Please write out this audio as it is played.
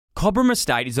Cobram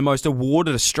Estate is the most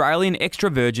awarded Australian extra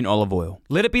virgin olive oil.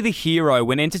 Let it be the hero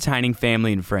when entertaining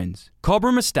family and friends.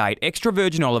 Cobram Estate extra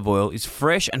virgin olive oil is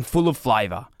fresh and full of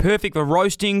flavour. Perfect for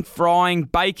roasting, frying,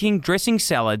 baking, dressing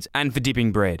salads, and for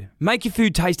dipping bread. Make your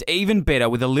food taste even better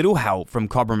with a little help from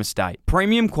Cobram Estate.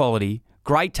 Premium quality,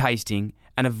 great tasting,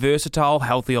 and a versatile,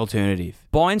 healthy alternative.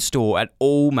 Buy and store at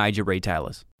all major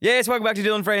retailers. Yes, welcome back to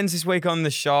Dyl & Friends. This week on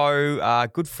the show,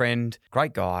 good friend,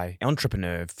 great guy,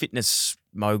 entrepreneur, fitness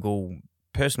mogul,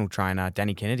 personal trainer,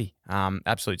 Danny Kennedy.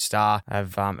 Absolute star.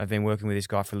 I've been working with this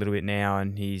guy for a little bit now,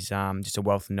 and he's just a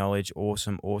wealth of knowledge.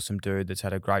 Awesome dude that's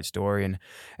had a great story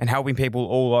and helping people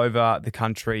all over the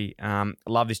country.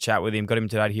 Love this chat with him. Got him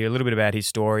today to hear a little bit about his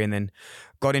story, and then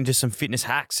got into some fitness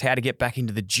hacks, how to get back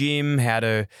into the gym, how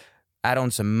to add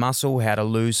on some muscle, how to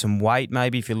lose some weight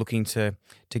maybe if you're looking to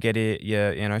get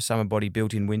your summer body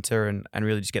built in winter and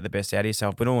really just get the best out of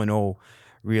yourself. But all in all,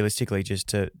 realistically, just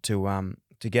to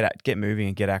get moving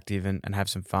and get active and have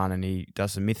some fun. And he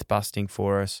does some myth busting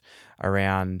for us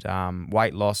around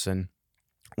weight loss and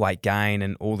weight gain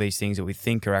and all these things that we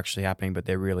think are actually happening, but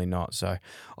they're really not. So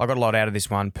I got a lot out of this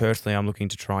one. Personally, I'm looking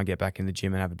to try and get back in the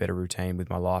gym and have a better routine with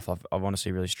my life. I've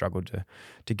honestly really struggled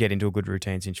to get into a good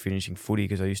routine since finishing footy,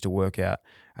 because I used to work out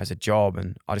as a job,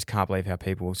 and I just can't believe how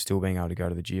people are still being able to go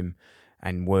to the gym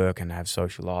and work and have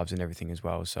social lives and everything as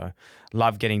well. So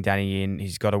love getting Danny in.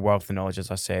 He's got a wealth of knowledge, as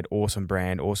I said. Awesome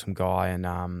brand, awesome guy,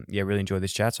 and really enjoyed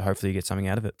this chat. So hopefully you get something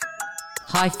out of it.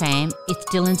 Hi fam, it's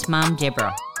Dylan's mum,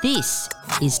 Deborah. This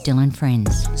is Dyl &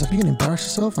 Friends. He's like, you can embarrass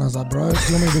yourself? And I was like, bro, do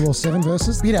you want me to do all 7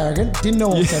 verses? Bit arrogant, didn't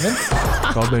know all 7.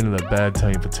 I've been in a bad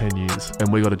team for 10 years,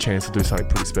 and we got a chance to do something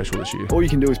pretty special this year. All you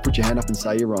can do is put your hand up and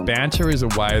say you're wrong. Banter is a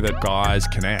way that guys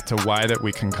connect, a way that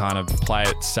we can kind of play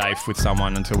it safe with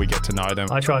someone until we get to know them.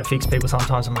 I try to fix people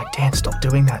sometimes. I'm like, Dan, stop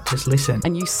doing that. Just listen.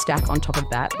 And you stack on top of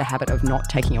that the habit of not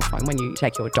taking your phone when you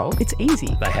take your dog. It's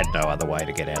easy. They had no other way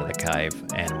to get out of the cave,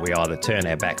 and we either turn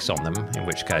our backs on them, in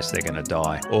which case they're going to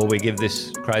die, or we give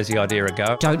this crazy idea a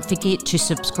go. Don't forget to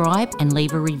subscribe and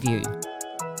leave a review.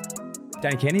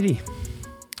 Danny Kennedy.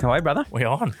 How are you, brother? We're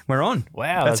on. We're on.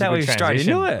 Wow, that's how we straight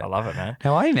into it. I love it, man.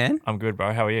 How are you, man? I'm good,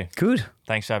 bro. How are you? Good.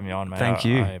 Thanks for having me on, mate. Thank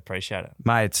you. I appreciate it.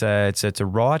 Mate, it's a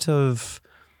right of,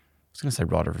 I was going to say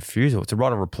right of refusal. It's a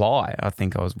right of reply, I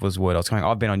think was the word I was going.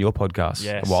 I've been on your podcast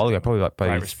a while ago, probably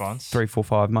Great response. 3, 4,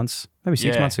 5 months, maybe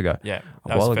 6 months ago. Yeah,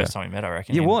 that was the first time we met, I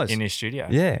reckon. It was. In this studio.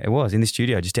 Yeah, it was. In the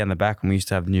studio, just down the back when we used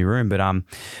to have the new room. But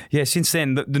since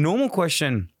then, the normal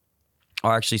question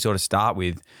I actually sort of start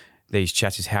with these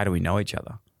chats is, how do we know each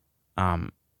other?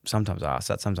 Sometimes I ask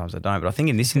that, sometimes I don't. But I think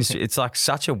in this industry, it's like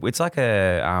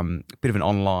a bit of an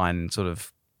online sort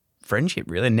of friendship,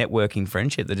 really, a networking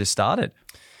friendship that just started.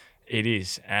 It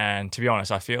is. And to be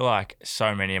honest, I feel like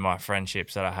so many of my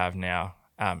friendships that I have now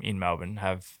in Melbourne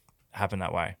have happened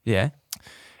that way. Yeah.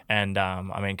 And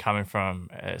I mean, coming from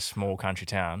a small country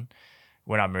town,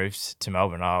 when I moved to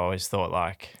Melbourne, I always thought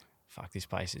like, fuck, this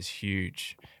place is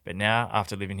huge. But now,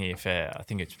 after living here for, I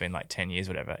think it's been like 10 years,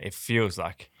 whatever, it feels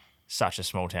like such a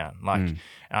small town. And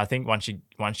I think once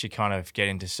you kind of get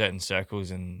into certain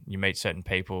circles and you meet certain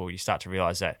people, you start to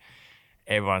realize that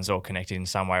everyone's all connected in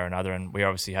some way or another. And we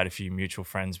obviously had a few mutual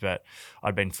friends, but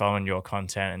I'd been following your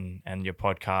content and your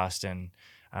podcast, and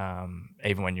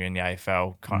even when you're in the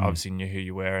AFL, obviously knew who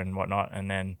you were and whatnot. And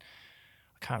then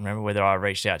I can't remember whether I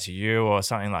reached out to you or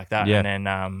something like that. Yeah. And then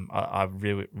I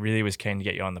really was keen to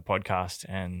get you on the podcast.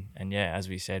 And yeah, as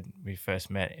we said, we first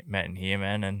met in here,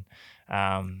 man, and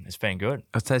it's been good.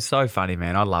 It's so funny,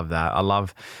 man. I love that. I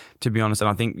love, to be honest, and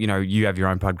I think, you have your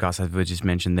own podcast, as we just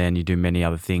mentioned there, and you do many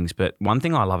other things. But one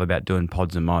thing I love about doing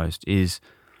pods the most is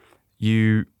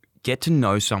you get to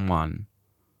know someone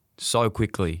so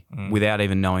quickly without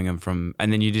even knowing them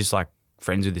and then you just like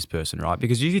friends with this person, right?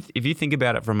 Because if you think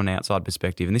about it from an outside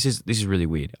perspective, and this is really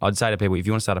weird. I'd say to people, if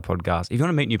you want to start a podcast, if you want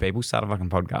to meet new people, start a fucking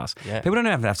podcast. Yeah. People don't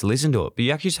even have to listen to it, but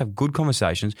you actually just have good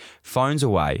conversations, phones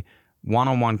away,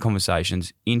 one-on-one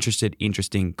conversations,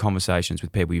 interesting conversations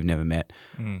with people you've never met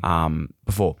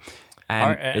before.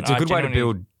 And it's a good way to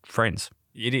build friends.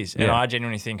 It is. And I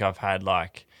genuinely think I've had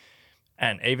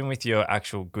and even with your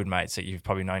actual good mates that you've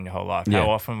probably known your whole life, how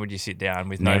often would you sit down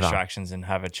with no distractions and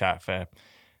have a chat for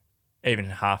even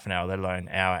half an hour, let alone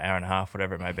hour and a half,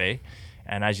 whatever it may be?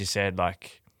 And as you said,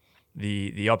 like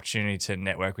the opportunity to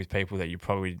network with people that you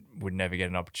probably would never get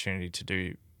an opportunity to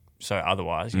do so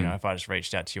otherwise, if I just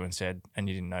reached out to you and said, and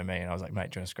you didn't know me, and I was like,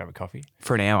 mate, do you want us to grab a coffee?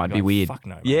 For an hour, it'd be weird. Fuck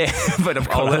no. Bro. Yeah, but I've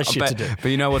got a lot of shit to do. But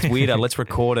you know what's weirder? Let's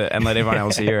record it and let everyone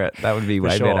else hear it. That would be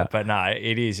way better. But no,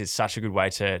 it is. It's such a good way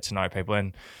to know people.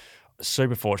 And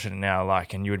super fortunate now,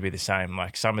 like, and you would be the same.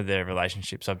 Like, some of the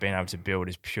relationships I've been able to build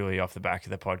is purely off the back of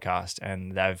the podcast,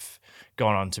 and they've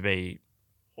gone on to be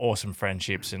awesome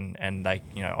friendships, and they,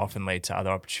 you know, often lead to other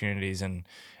opportunities and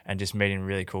just meeting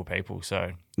really cool people.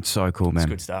 So It's so cool, man. it's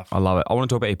good stuff. I love it. I want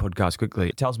to talk about your podcast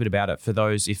quickly. Tell us a bit about it for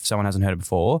those, if someone hasn't heard it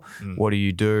before. What do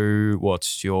you do?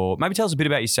 Maybe tell us a bit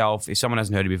about yourself. If someone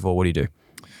hasn't heard it before, what do you do?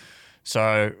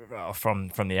 So from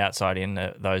the outside in,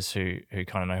 those who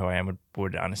kind of know who I am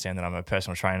would understand that I'm a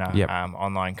personal trainer,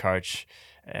 online coach,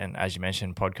 and as you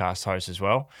mentioned, podcast host as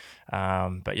well.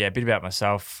 But yeah, a bit about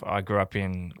myself. I grew up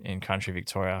in country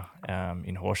Victoria,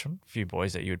 in Horsham. A few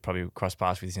boys that you would probably cross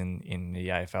paths with in the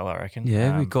AFL, I reckon.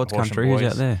 Yeah, we've got Horsham country. Who's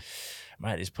boys. out there?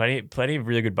 Mate, there's plenty of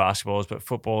really good basketballers, but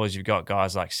footballers, you've got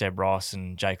guys like Seb Ross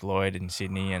and Jake Lloyd in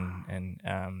Sydney,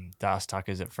 and Das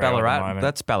Tucker's at Freo at the Ballarat. moment.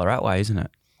 That's Ballarat way, isn't it?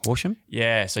 Horsham?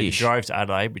 Yeah, so Ish. you drove to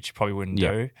Adelaide, which you probably wouldn't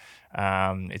do.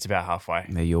 It's about halfway.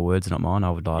 They're your words, not mine. I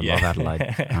love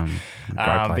Adelaide. Great place.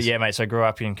 But yeah, mate, so I grew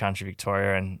up in country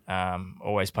Victoria and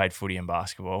always played footy and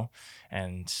basketball,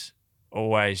 and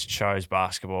always chose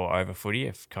basketball over footy.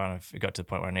 It got to the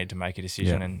point where I needed to make a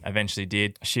decision, and eventually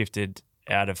did. Shifted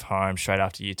out of home straight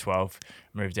after year 12,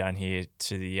 moved down here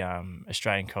to the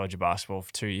Australian College of Basketball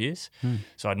for 2 years.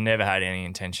 So I'd never had any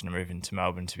intention of moving to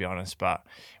Melbourne, to be honest. But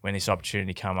when this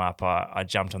opportunity came up, I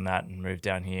jumped on that and moved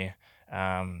down here.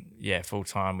 Full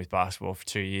time with basketball for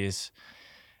 2 years.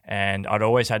 And I'd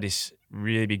always had this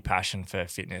really big passion for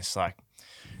fitness. Like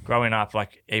growing up,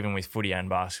 like even with footy and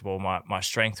basketball, my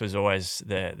strength was always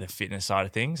the fitness side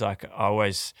of things. Like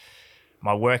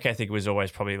my work ethic was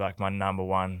always probably like my number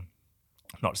one.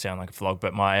 Not to sound like a flog,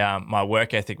 but my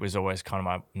work ethic was always kind of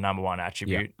my number one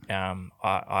attribute.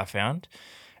 I found,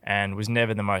 and was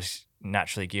never the most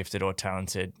naturally gifted or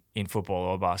talented in football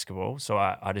or basketball. So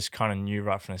I just kind of knew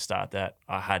right from the start that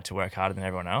I had to work harder than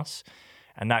everyone else,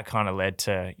 and that kind of led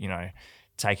to, you know,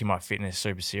 taking my fitness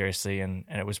super seriously. And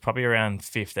it was probably around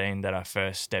 15 that I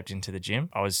first stepped into the gym.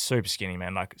 I was super skinny,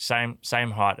 man, like same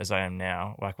height as I am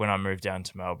now. Like when I moved down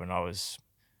to Melbourne, I was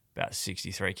about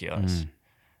 63 kilos.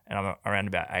 And I'm around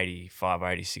about 85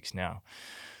 or 86 now.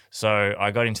 So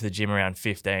I got into the gym around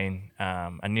 15.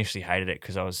 Initially hated it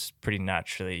because I was pretty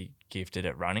naturally gifted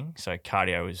at running. So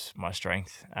cardio was my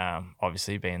strength,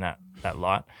 obviously being that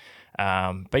light.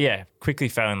 But yeah, quickly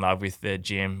fell in love with the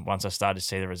gym once I started to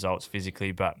see the results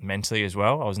physically, but mentally as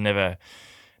well. I was never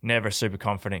a super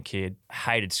confident kid.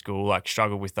 Hated school, like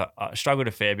struggled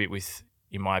a fair bit with,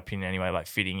 in my opinion anyway, like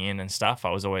fitting in and stuff.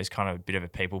 I was always kind of a bit of a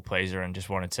people pleaser and just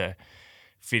wanted to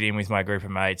fit in with my group of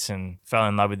mates, and fell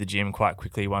in love with the gym quite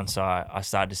quickly once I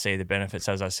started to see the benefits,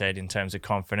 as I said, in terms of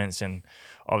confidence, and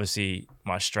obviously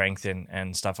my strength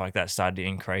and stuff like that started to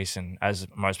increase. And as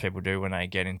most people do when they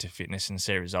get into fitness and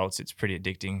see results, it's pretty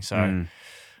addicting. So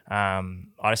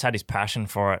I just had this passion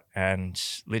for it, and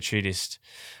literally just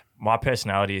my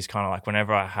personality is kind of like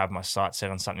whenever I have my sights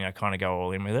set on something, I kind of go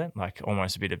all in with it, like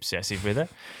almost a bit obsessive with it.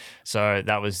 So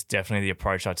that was definitely the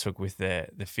approach I took with the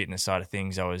fitness side of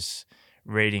things. I was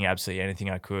reading absolutely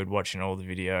anything I could, watching all the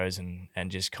videos,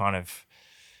 and just kind of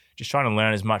just trying to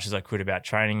learn as much as I could about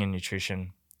training and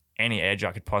nutrition, any edge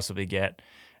I could possibly get.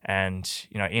 And,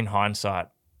 you know, in hindsight,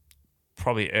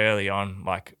 probably early on,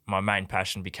 like my main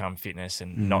passion became fitness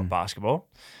and not basketball.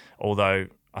 Although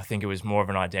I think it was more of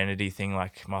an identity thing,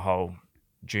 like my whole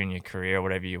junior career,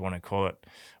 whatever you want to call it,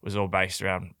 was all based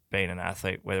around being an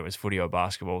athlete, whether it was footy or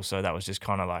basketball. So that was just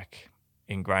kind of like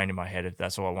ingrained in my head if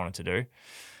that's all I wanted to do.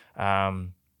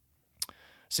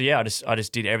 So yeah, I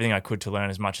just did everything I could to learn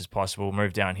as much as possible.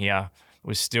 Moved down here,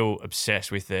 was still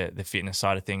obsessed with the fitness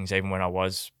side of things, even when I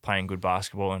was playing good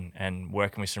basketball and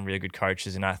working with some really good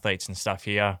coaches and athletes and stuff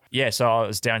here. Yeah, so I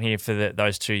was down here for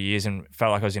those 2 years and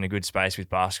felt like I was in a good space with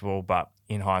basketball, but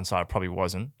in hindsight, I probably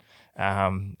wasn't.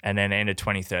 And then end of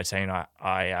 2013,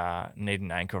 I needed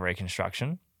an ankle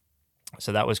reconstruction.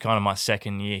 So that was kind of my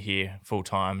second year here full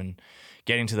time, and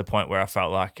getting to the point where I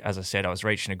felt like, as I said, I was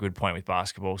reaching a good point with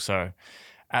basketball. So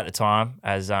at the time,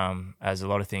 as a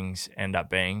lot of things end up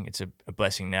being, it's a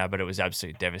blessing now, but it was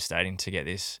absolutely devastating to get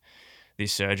this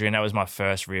surgery. And that was my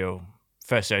first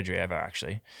surgery ever,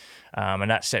 actually. And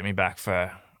that set me back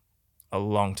for a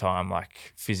long time,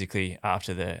 like physically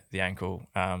after the ankle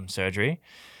surgery.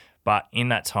 But in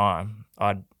that time,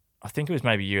 I think it was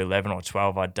maybe year 11 or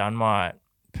 12, I'd done my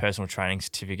personal training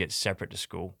certificate separate to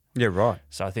school. Yeah, right.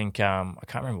 So I think, I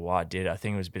can't remember why I did it. I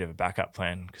think it was a bit of a backup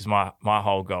plan because my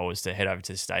whole goal was to head over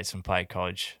to the States and play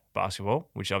college basketball,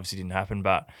 which obviously didn't happen.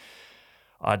 But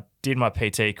I did my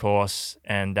PT course,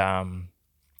 and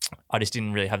I just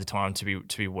didn't really have the time to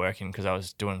be working because I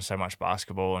was doing so much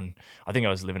basketball. And I think I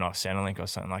was living off Centrelink or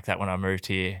something like that when I moved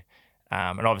here.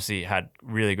 and obviously had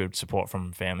really good support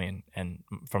from family and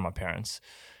from my parents.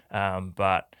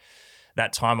 But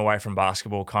that time away from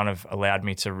basketball kind of allowed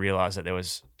me to realise that there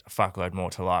was a fuckload more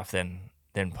to life than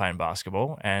playing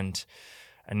basketball. And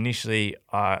initially,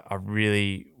 I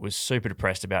really was super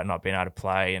depressed about not being able to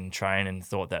play and train, and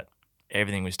thought that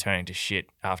everything was turning to shit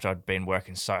after I'd been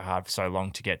working so hard for so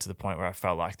long to get to the point where I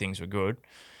felt like things were good.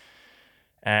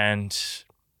 And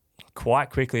quite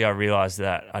quickly, I realised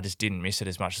that I just didn't miss it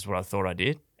as much as what I thought I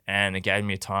did. And it gave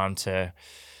me time to,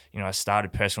 I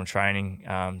started personal training.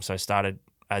 So I started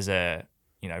as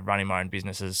running my own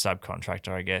business as a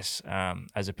subcontractor, I guess,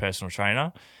 as a personal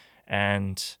trainer.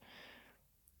 And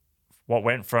what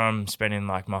went from spending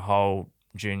like my whole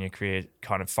junior career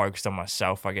kind of focused on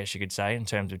myself, I guess you could say, in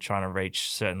terms of trying to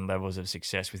reach certain levels of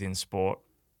success within sport,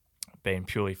 being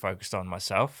purely focused on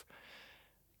myself,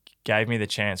 gave me the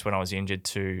chance when I was injured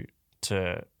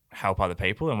to help other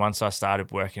people. And once I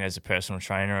started working as a personal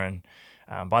trainer,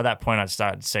 and by that point I'd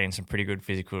started seeing some pretty good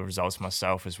physical results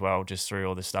myself as well, just through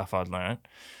all the stuff I'd learned.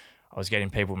 I was getting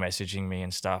people messaging me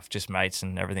and stuff, just mates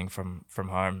and everything from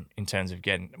home, in terms of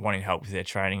wanting help with their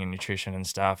training and nutrition and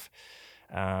stuff.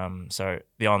 So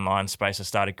the online space, I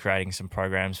started creating some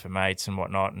programs for mates and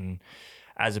whatnot. And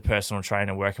as a personal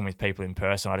trainer working with people in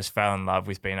person, I just fell in love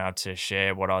with being able to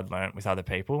share what I'd learnt with other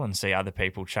people and see other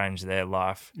people change their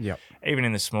life, even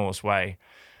in the smallest way,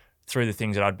 through the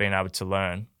things that I'd been able to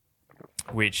learn,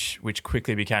 which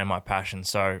quickly became my passion.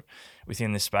 So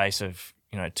within the space of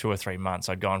 2 or 3 months,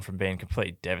 I'd gone from being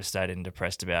completely devastated and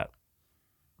depressed about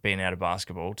being out of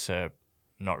basketball to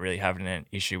not really having an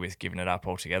issue with giving it up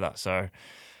altogether. So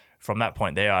from that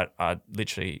point there, I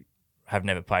literally have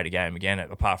never played a game again,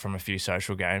 apart from a few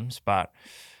social games. But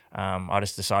I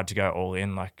just decided to go all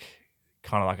in, like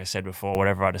I said before,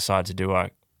 whatever I decide to do,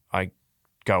 I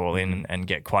go all in and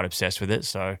get quite obsessed with it.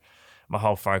 So my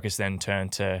whole focus then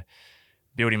turned to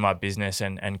building my business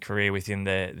and career within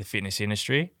the fitness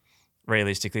industry.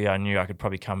 Realistically, I knew I could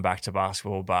probably come back to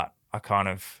basketball, but I kind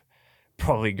of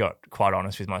probably got quite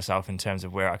honest with myself in terms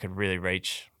of where I could really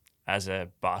reach as a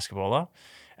basketballer.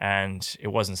 And it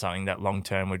wasn't something that long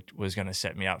term was going to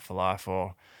set me up for life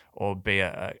or be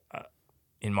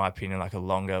in my opinion, like a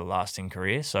longer lasting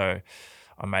career. So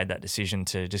I made that decision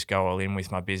to just go all in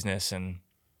with my business and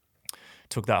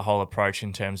took that whole approach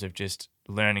in terms of just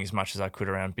learning as much as I could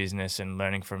around business and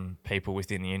learning from people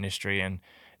within the industry and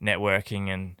networking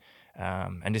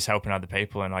and just helping other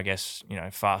people. And I guess,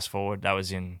 fast forward, that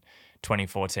was in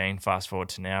 2014, fast forward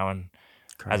to now. And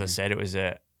Crazy. As I said, it was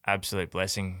an absolute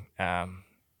blessing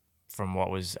from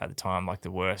what was at the time like the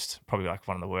worst, probably like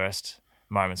one of the worst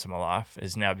moments of my life,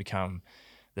 has now become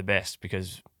the best,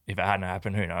 because if it hadn't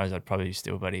happened, who knows, I'd probably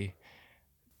still be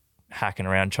hacking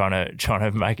around trying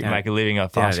to make a living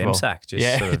off basketball. Down at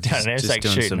MSAC, down at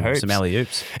MSAC shooting hoops. Some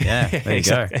alley-oops. Yeah, there you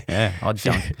go. Yeah, I'd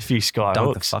dunk a few sky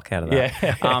dunk hooks. the fuck out of that.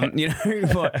 Yeah.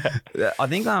 But I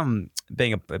think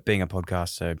being a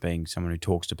podcaster, being someone who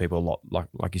talks to people a lot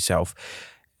like yourself,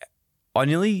 I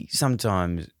nearly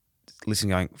sometimes listen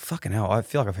going, fucking hell, I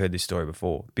feel like I've heard this story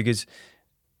before, because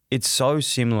it's so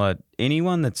similar.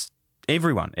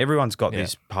 Everyone's got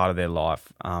this part of their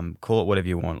life, call it whatever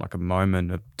you want, like a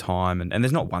moment of time, and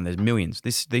there's not one, there's millions.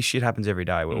 This shit happens every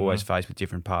day. We're always faced with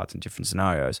different parts and different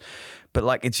scenarios. But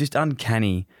like, it's just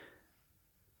uncanny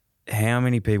how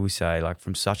many people say, like,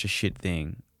 from such a shit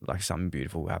thing, like something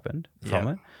beautiful happened from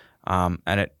it.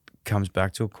 And it comes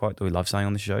back to a quote that we love saying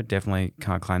on the show. Definitely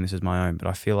can't claim this as my own, but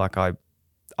I feel like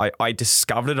I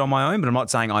discovered it on my own, but I'm not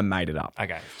saying I made it up.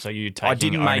 Okay, so you I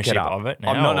didn't make it up. Of it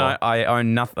now, No, I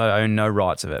own nothing. I own no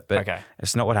rights of it. But okay.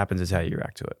 It's not what happens; it's how you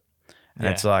react to it. And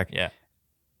it's like,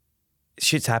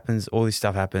 shit happens. All this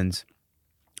stuff happens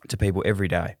to people every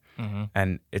day,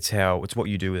 and it's what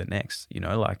you do with it next.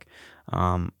 Like,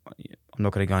 I'm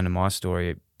not going to go into my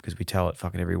story because we tell it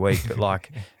fucking every week, but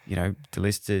like,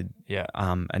 delisted. Yeah.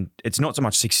 And it's not so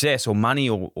much success or money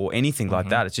or anything like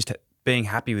that. It's just being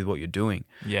happy with what you're doing.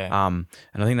 Yeah. And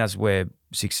I think that's where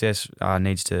success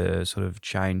needs to sort of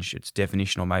change its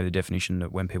definition, or maybe the definition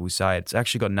that when people say it's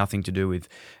actually got nothing to do with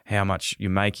how much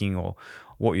you're making or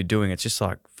what you're doing. It's just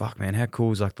like, fuck, man, how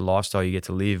cool is like the lifestyle you get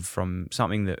to live from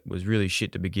something that was really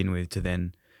shit to begin with to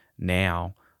then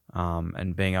now,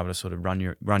 and being able to sort of run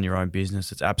your own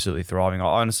business. It's absolutely thriving. I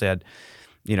honestly had,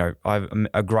 I've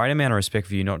a great amount of respect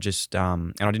for you, not just,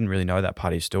 and I didn't really know that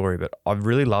part of your story, but I've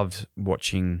really loved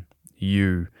watching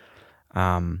you,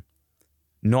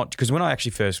 not because when I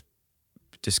actually first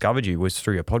discovered you was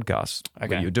through your podcast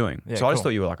that you were doing. Yeah, so I just thought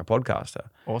you were like a podcaster.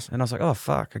 Awesome. And I was like, oh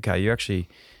fuck, okay, you're actually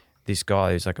this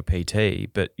guy who's like a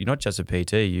PT, but you're not just a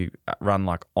PT. You run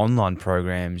like online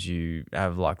programs. You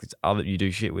have like this other, you do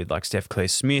shit with like Steph Claire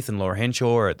Smith and Laura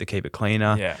Henshaw at the Keep It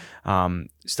Cleaner. Yeah.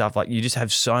 Stuff like you just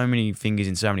have so many fingers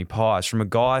in so many pies. From a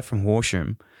guy from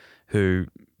Horsham who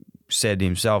said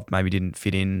himself maybe didn't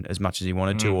fit in as much as he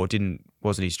wanted to, or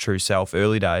wasn't his true self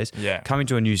early days. Yeah. Coming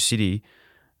to a new city,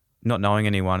 not knowing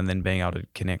anyone, and then being able to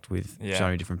connect with so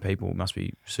many different people must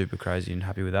be super crazy. And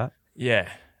happy with that? Yeah.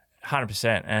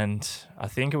 100%. And I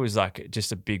think it was like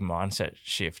just a big mindset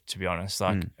shift, to be honest.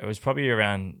 Like it was probably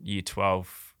around year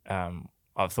 12.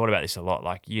 I've thought about this a lot.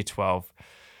 Like year 12,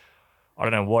 I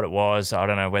don't know what it was. I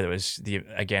don't know whether it was the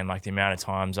amount of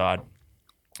times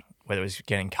whether it was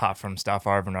getting cut from stuff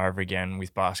over and over again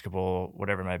with basketball or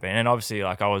whatever it may be. And obviously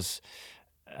like I was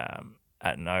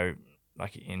in no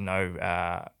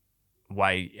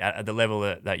way at the level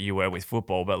that you were with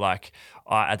football, but like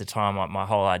at the time my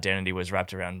whole identity was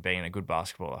wrapped around being a good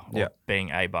basketballer or being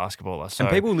a basketballer. So,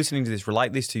 and people listening to this,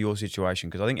 relate this to your situation,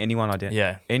 because I think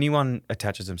anyone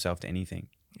attaches themselves to anything.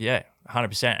 Yeah,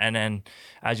 100%. And then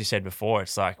as you said before,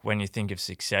 it's like when you think of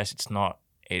success,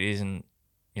 it isn't,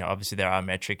 obviously there are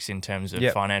metrics in terms of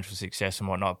financial success and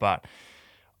whatnot, but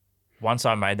once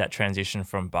I made that transition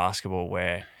from basketball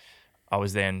where I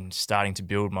was then starting to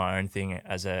build my own thing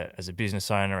as a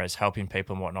business owner, as helping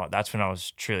people and whatnot, that's when I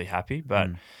was truly happy.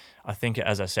 But I think,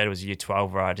 as I said, it was year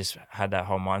 12 where I just had that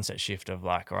whole mindset shift of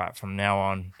like, all right, from now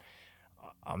on,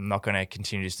 I'm not going to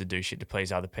continue just to do shit to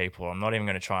please other people. I'm not even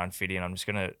going to try and fit in. I'm just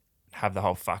going to have the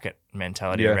whole fuck it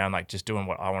mentality around like just doing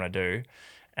what I want to do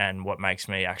and what makes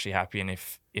me actually happy. And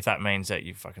if that means that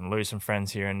you fucking lose some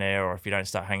friends here and there, or if you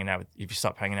stop hanging out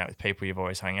with people you've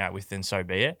always hung out with, then so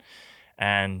be it.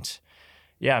 And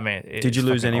yeah, I mean, did you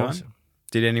lose anyone? Awesome.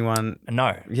 Did anyone?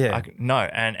 No. Yeah. No.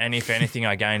 And if anything,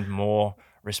 I gained more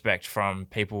respect from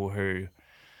people who,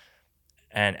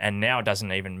 and now it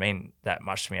doesn't even mean that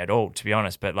much to me at all, to be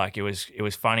honest. But like it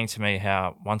was funny to me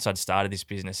how once I'd started this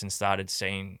business and started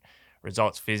seeing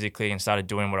results physically and started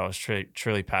doing what I was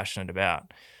truly passionate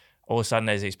about, all of a sudden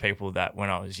there's these people that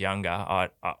when I was younger, I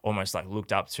almost like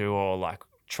looked up to or like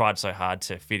tried so hard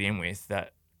to fit in with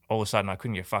that all of a sudden I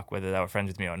couldn't give a fuck whether they were friends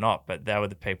with me or not, but they were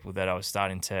the people that I was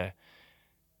starting to,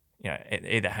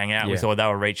 either hang out with or they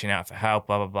were reaching out for help,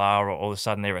 blah, blah, blah, or all of a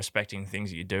sudden they're respecting things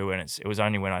that you do. And it was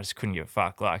only when I just couldn't give a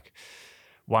fuck. Like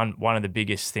one of the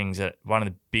biggest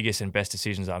and best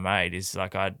decisions I made is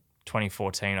like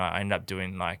 2014, I ended up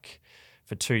doing like,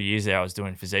 for 2 years there, I was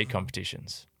doing physique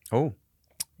competitions. Oh.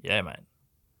 Yeah, mate.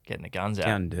 Getting the guns out.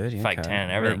 Getting dirty. Fake tan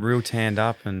and everything. Real tanned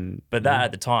up. But that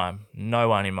at the time, no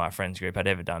one in my friends group had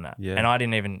ever done that. Yeah. And I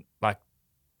didn't even, like,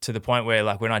 to the point where,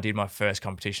 like, when I did my first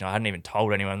competition, I hadn't even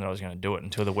told anyone that I was going to do it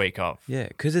until the week of. Yeah,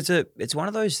 because it's one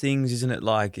of those things, isn't it?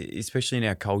 Like, especially in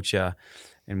our culture,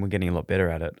 and we're getting a lot better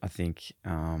at it, I think,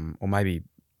 or maybe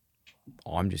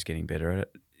I'm just getting better at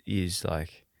it, is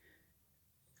like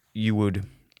you would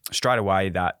straight away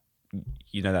that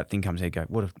thing comes in, go,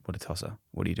 what a tosser.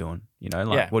 What are you doing?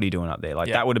 What are you doing up there? Like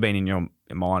that would have been in your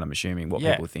mind, I'm assuming, what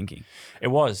people were thinking. It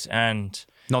was, and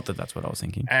not that that's what I was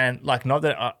thinking. And like, not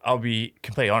that I'll be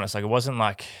completely honest, like it wasn't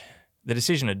like the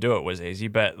decision to do it was easy,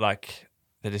 but like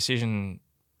the decision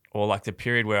or like the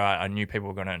period where I knew people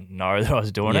were going to know that I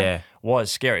was doing it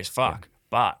was scary as fuck.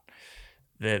 Yeah.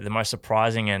 But the most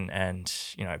surprising and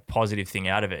positive thing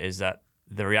out of it is that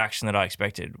the reaction that I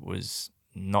expected was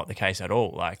not the case at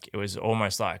all. Like it was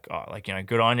almost like,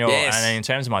 good on you. Yes. And in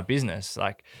terms of my business,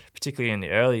 like particularly in the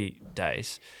early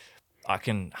days, I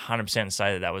can 100%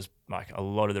 say that was like a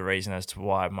lot of the reason as to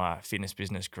why my fitness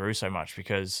business grew so much,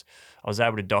 because I was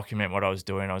able to document what I was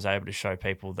doing. I was able to show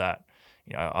people that,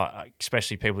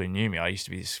 especially people who knew me, I used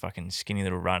to be this fucking skinny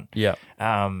little runt. Yeah.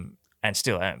 And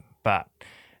still am, but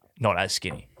not as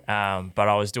skinny. But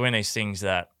I was doing these things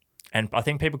that, and I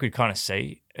think people could kind of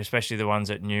see, especially the ones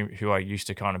that knew who I used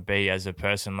to kind of be as a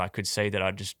person, like could see that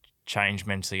I just changed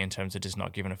mentally in terms of just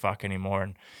not giving a fuck anymore.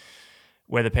 And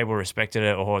whether people respected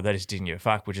it or they just didn't give a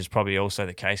fuck, which is probably also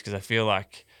the case, because I feel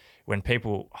like when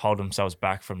people hold themselves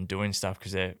back from doing stuff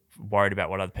because they're worried about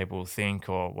what other people will think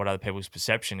or what other people's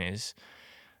perception is,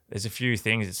 there's a few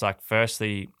things. It's like,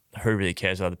 firstly, who really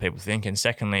cares what other people think? And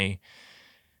secondly,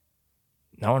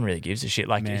 no one really gives a shit.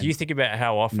 Like, you think about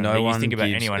how often you think about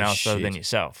anyone else other than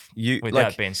yourself,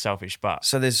 without being selfish. But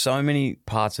so there's so many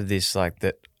parts of this like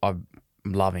that I'm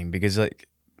loving, because like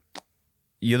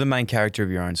you're the main character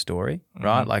of your own story,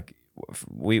 right? Like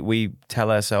we tell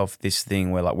ourselves this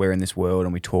thing where like we're in this world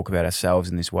and we talk about ourselves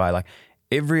in this way. Like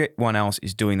everyone else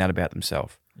is doing that about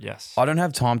themselves. Yes. I don't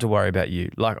have time to worry about you.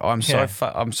 Like I'm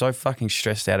I'm so fucking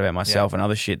stressed out about myself and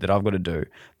other shit that I've got to do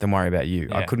than worry about you.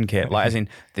 I couldn't care. Like as in,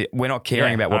 we're not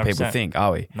caring about what 100%. People think,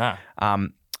 are we? No.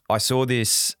 I saw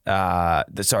this.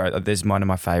 There's one of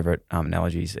my favorite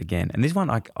analogies again, and this one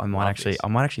I might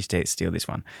actually steal this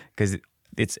one because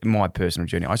it's my personal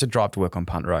journey. I used to drive to work on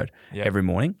Punt Road every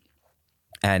morning,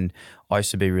 and I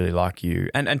used to be really like you.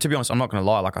 And to be honest, I'm not going to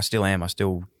lie. Like I still am. I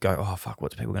still go, oh fuck,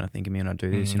 what's people going to think of me when I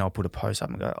do this? I'll put a post up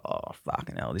and go, oh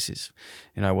fucking hell, this is,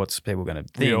 what's people going to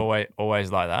think? Were you always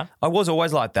like that? I was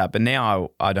always like that, but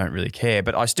now I don't really care.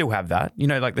 But I still have that.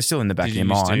 Like they're still in the back of your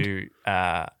mind.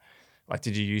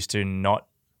 Did you used to not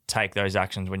take those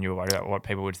actions when you were worried about what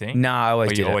people would think? No, I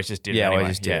always did. You always just did it anyway? I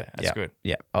always just did it. That's good.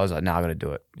 Yeah, I was like, no, I got to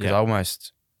do it because I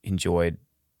almost enjoyed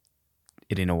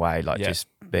it in a way, like just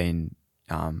being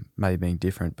maybe being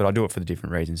different. But I do it for the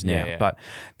different reasons now. Yeah. But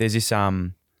there's this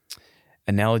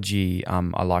analogy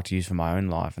I like to use for my own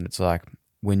life, and it's like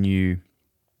when you're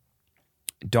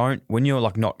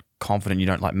like not confident, you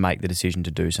don't like make the decision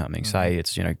to do something. Say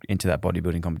it's into that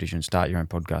bodybuilding competition, start your own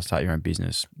podcast, start your own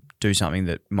business, do something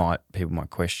that people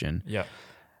might question. Yeah.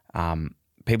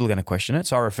 People are going to question it.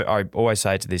 So I always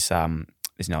say to this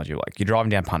analogy, like you're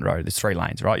driving down Punt Road, there's 3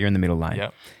 lanes, right? You're in the middle lane.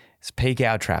 Yep. It's peak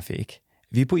hour traffic.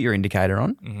 If you put your indicator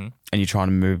on and you're trying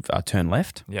to move turn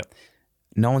left,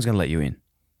 no one's going to let you in.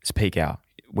 It's peak hour.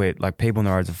 Where like people on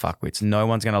the roads are fuckwits. No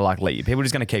one's going to like let you. People are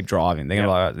just going to keep driving. They're going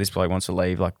to be like, this bloke wants to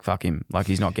leave. Like fuck him. Like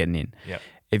he's not getting in. Yep.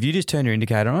 If you just turn your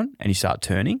indicator on and you start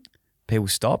turning, people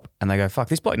stop and they go, fuck,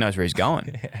 this bloke knows where he's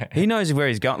going. He knows where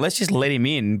he's going. Let's just let him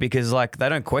in because like they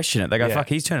don't question it. They go, fuck,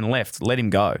 he's turning left. Let him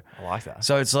go. I like that.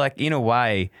 So it's like in a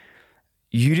way,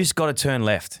 you just got to turn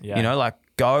left. Yeah. Like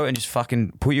go and just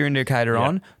fucking put your indicator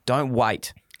on. Don't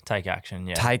wait. Take action,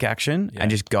 Take action and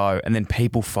just go, and then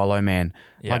people follow, man.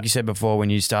 Yeah. Like you said before, when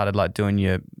you started like doing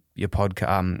your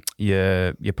podcast,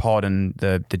 your pod and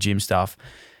the gym stuff.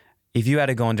 If you had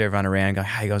to go and everyone around and go,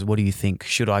 hey guys, what do you think?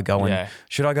 Should I go and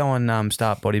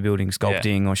start bodybuilding,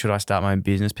 sculpting, or should I start my own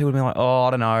business? People would be like, oh, I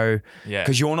don't know,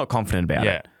 because you're not confident about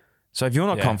it. So if you're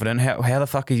not confident, how the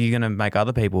fuck are you going to make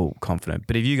other people confident?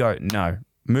 But if you go, no,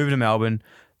 moving to Melbourne,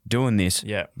 doing this,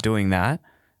 doing that,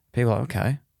 people are like,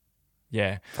 okay.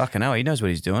 Yeah. Fucking hell, he knows what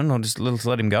he's doing. I'll just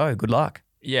let him go. Good luck.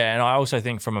 Yeah, and I also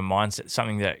think from a mindset,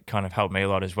 something that kind of helped me a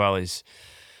lot as well is,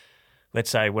 let's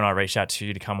say when I reached out to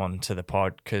you to come on to the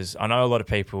pod, because I know a lot of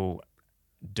people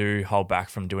do hold back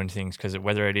from doing things because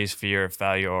whether it is fear of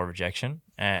failure or rejection,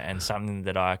 and something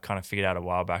that I kind of figured out a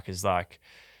while back is like,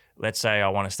 let's say I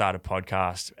want to start a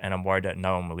podcast and I'm worried that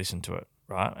no one will listen to it,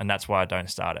 right? And that's why I don't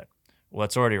start it. Well,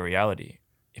 that's already a reality.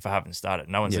 If I haven't started,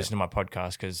 no one's listening to my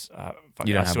podcast because I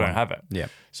still don't have it. Yeah.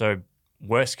 So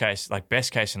best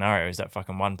case scenario is that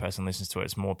fucking one person listens to it.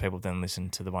 It's more people than listen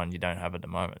to the one you don't have at the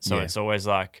moment. So it's always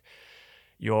like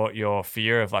your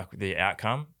fear of like the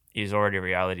outcome is already a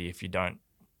reality if you don't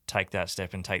take that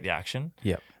step and take the action.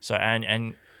 Yeah. So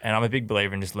and I'm a big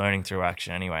believer in just learning through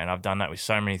action anyway. And I've done that with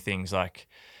so many things like,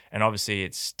 and obviously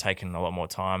it's taken a lot more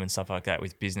time and stuff like that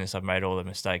with business. I've made all the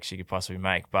mistakes you could possibly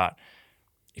make, but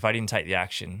if I didn't take the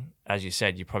action, as you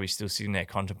said, you're probably still sitting there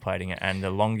contemplating it. And the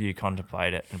longer you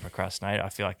contemplate it and procrastinate, I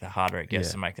feel like the harder it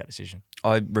gets to make that decision.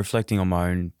 I'm reflecting on my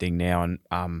own thing now,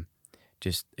 and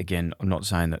just again, I'm not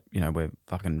saying that we're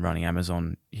fucking running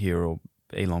Amazon here or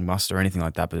Elon Musk or anything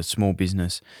like that, but a small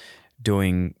business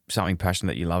doing something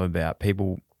passionate that you love about.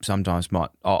 People sometimes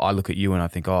I look at you and I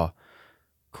think, oh,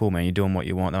 cool, man, you're doing what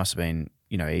you want. That must have been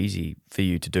easy for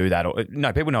you to do that. Or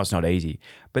no, people know it's not easy,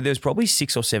 but there's probably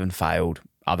 6 or 7 failed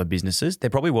other businesses. There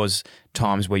probably was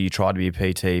times where you tried to be a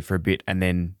PT for a bit and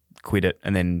then quit it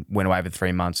and then went away for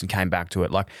 3 months and came back to it.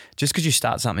 Like just because you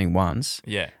start something once,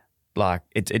 like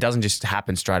it doesn't just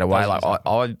happen straight away. Like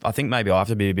I think maybe I have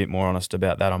to be a bit more honest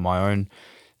about that on my own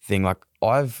thing. Like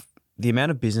the amount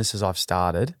of businesses I've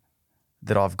started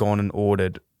that I've gone and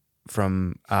ordered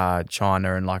from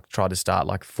China and like tried to start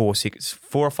like 4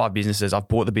 or 5 businesses. I've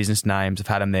bought the business names, I've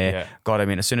had them there, got them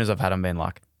in. As soon as I've had them, been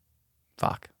like,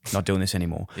 fuck, not doing this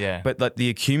anymore. But like the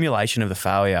accumulation of the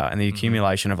failure and the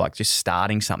accumulation of like just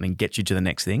starting something gets you to the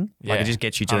next thing. Like it just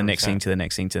gets you to 100%. The next thing, to the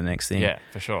next thing, to the next thing. Yeah,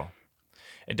 for sure.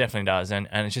 It definitely does. And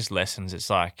it's just lessons. It's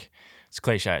like, it's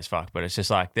cliche as fuck, but it's just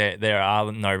like there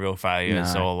are no real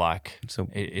failures or like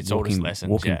it's all just lessons.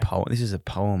 Walking poem. This is a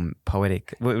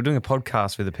poetic. We're doing a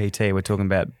podcast with a PT. We're talking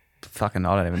about fucking,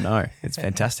 I don't even know. It's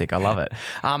fantastic. I love it.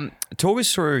 Talk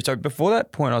us through. So before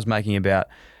that point I was making about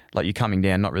like you coming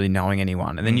down, not really knowing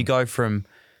anyone, and then you go from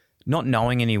not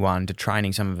knowing anyone to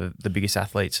training some of the biggest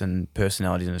athletes and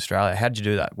personalities in Australia. How did you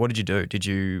do that? What did you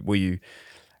do? Were you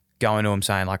going to them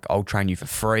saying like, I'll train you for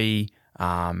free?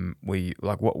 Were you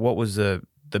like, what was the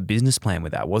the business plan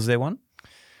with that? Was there one?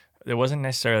 There wasn't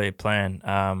necessarily a plan.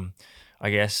 I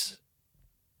guess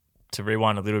to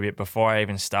rewind a little bit, before I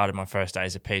even started my first day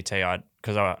as a PT,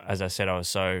 as I said, I was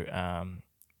so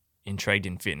intrigued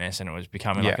in fitness, and it was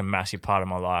becoming like a massive part of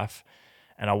my life.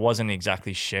 And I wasn't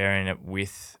exactly sharing it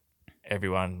with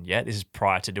everyone yet. This is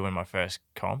prior to doing my first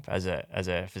comp as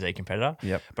a physique competitor.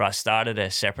 Yep. But I started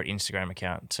a separate Instagram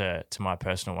account to my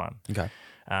personal one. Okay.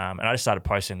 And I just started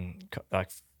posting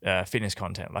fitness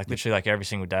content, like literally like every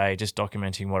single day, just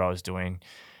documenting what I was doing.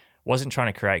 Wasn't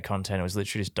trying to create content. It was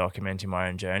literally just documenting my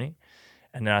own journey.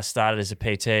 And then I started as a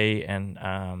PT, and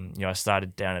I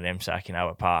started down at MSAC in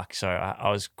Albert Park. So I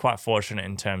was quite fortunate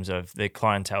in terms of the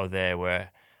clientele there were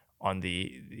on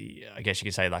the I guess you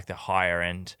could say like the higher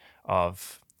end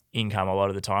of income a lot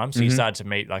of the time. So you started to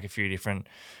meet like a few different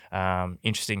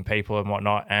interesting people and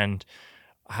whatnot. And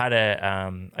I had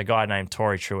a guy named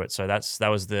Tori Truitt. So that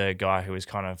was the guy who was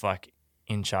kind of like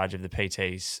in charge of the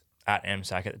PTs at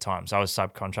MSAC at the time. So I was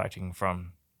subcontracting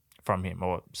from him,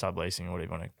 or subleasing, or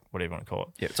whatever you want to call it.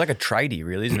 Yeah, it's like a tradie,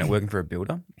 really, isn't it? Working for a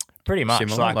builder. Pretty much.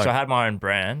 Similar, so I had my own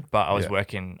brand, but I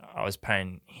was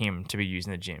paying him to be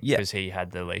using the gym because he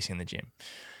had the lease in the gym.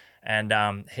 And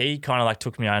he kind of like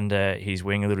took me under his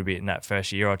wing a little bit in that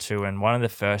first year or two. And one of the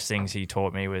first things he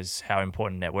taught me was how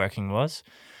important networking was.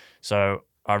 So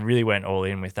I really went all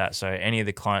in with that. So any of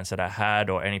the clients that I had,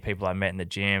 or any people I met in the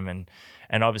gym, and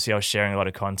obviously I was sharing a lot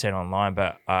of content online,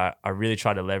 but I really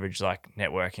tried to leverage like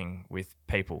networking with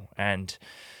people, and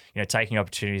taking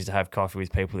opportunities to have coffee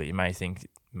with people that you may think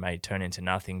may turn into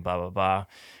nothing, blah, blah, blah.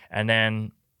 And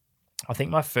then I think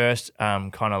my first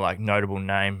kind of like notable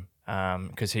name,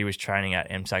 because he was training at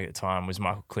MSAC at the time, was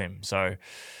Michael Klim. So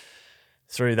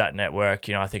through that network,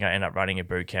 I think I ended up running a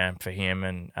boot camp for him,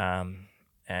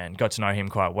 and got to know him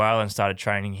quite well and started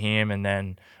training him. And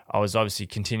then I was obviously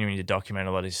continuing to document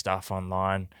a lot of his stuff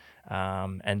online.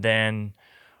 And then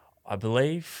I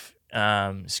believe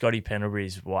Scotty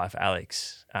Pendlebury's wife,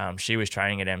 Alex, she was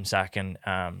training at MSAC, and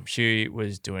she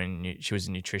was a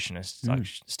nutritionist, like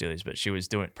still is, but she was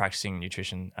practicing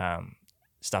nutrition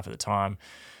stuff at the time.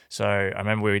 So I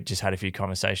remember we just had a few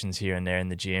conversations here and there in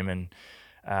the gym, and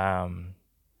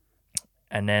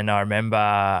then I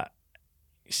remember,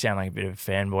 sound like a bit of a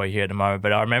fanboy here at the moment,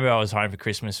 but I remember I was home for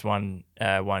Christmas one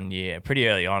year, pretty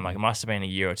early on, like it must have been a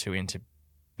year or two into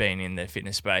being in the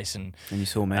fitness space, and you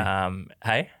saw me.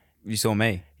 Hey, you saw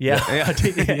me. Yeah, I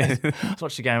did. Yeah. I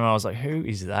watched the game and I was like, "Who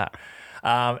is that?"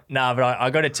 But I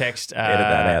got a text. Edit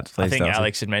that out, please. I think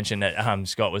Alex had mentioned that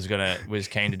Scott was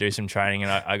keen to do some training,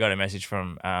 and I got a message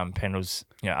from Pendles,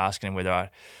 asking him whether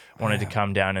I wanted to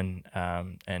come down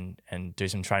and do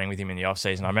some training with him in the off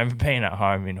season. I remember being at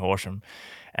home in Horsham,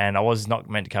 and I was not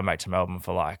meant to come back to Melbourne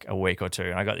for like a week or two.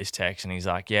 And I got this text, and he's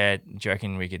like, "Yeah, do you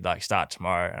reckon we could like start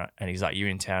tomorrow?" And he's like, "You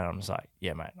in town?" And I was like,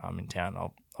 "Yeah, mate, I'm in town.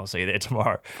 I'll see you there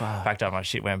tomorrow." Wow. Packed up my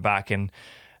shit, went back, and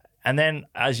then,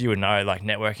 as you would know, like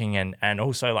networking and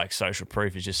also like social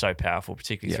proof is just so powerful,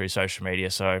 particularly through social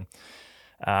media. So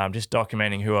just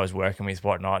documenting who I was working with,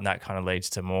 whatnot, and that kind of leads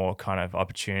to more kind of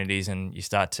opportunities, and you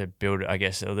start to build, I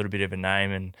guess, a little bit of a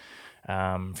name.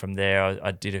 And from there,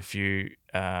 I did a few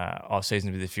off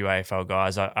seasons with a few AFL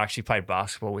guys. I actually played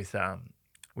basketball with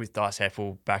Dice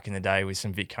Heppel back in the day with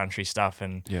some Vic Country stuff,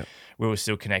 and we were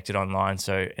still connected online.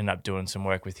 So ended up doing some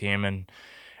work with him, and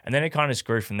then it kind of just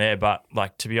grew from there. But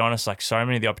like, to be honest, like so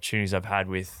many of the opportunities I've had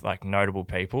with like notable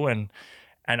people, and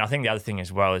I think the other thing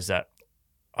as well is that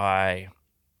I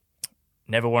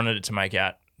never wanted it to make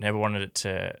out, never wanted it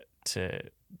to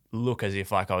look as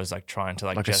if like I was like trying to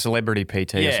like just a celebrity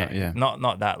PT or something. Yeah.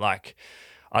 Not that, like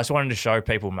I just wanted to show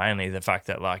people mainly the fact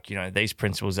that like, these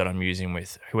principles that I'm using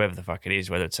with whoever the fuck it is,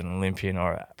 whether it's an Olympian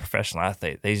or a professional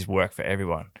athlete, these work for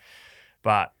everyone.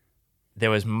 But there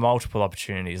was multiple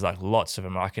opportunities, like lots of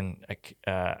them. I can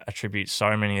attribute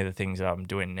so many of the things that I'm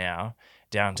doing now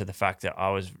down to the fact that I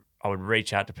would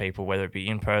reach out to people, whether it be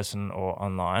in person or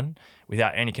online,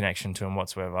 without any connection to them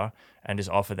whatsoever, and just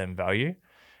offer them value.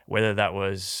 Whether that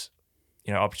was,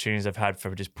 opportunities I've had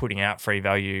for just putting out free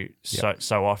value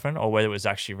so often, or whether it was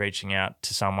actually reaching out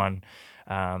to someone,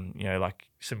 like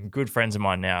some good friends of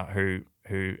mine now who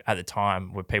at the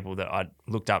time were people that I'd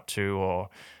looked up to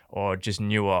or just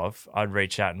knew of. I'd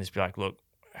reach out and just be like, "Look,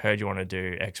 heard you want to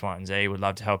do X, Y, and Z. Would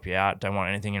love to help you out. Don't want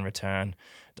anything in return.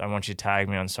 Don't want you to tag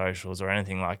me on socials or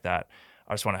anything like that.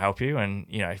 I just want to help you. And,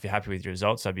 if you're happy with your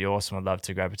results, that'd be awesome. I'd love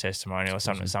to grab a testimonial or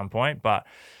something at some point." But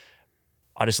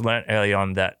I just learned early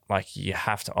on that like you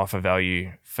have to offer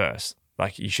value first.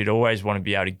 Like you should always want to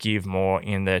be able to give more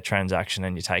in the transaction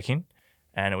than you're taking.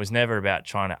 And it was never about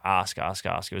trying to ask.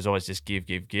 It was always just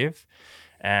give.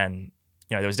 And,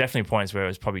 there was definitely points where it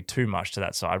was probably too much to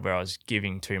that side, where I was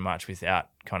giving too much without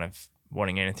kind of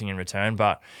wanting anything in return.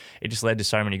 But it just led to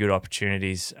so many good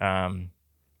opportunities. And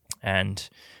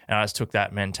I just took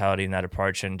that mentality and that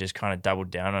approach and just kind of doubled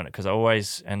down on it, because I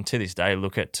always, and to this day,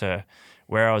 look at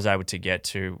where I was able to get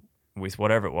to with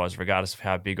whatever it was, regardless of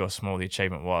how big or small the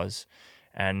achievement was,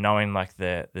 and knowing like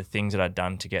the things that I'd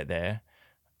done to get there.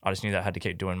 I just knew that I had to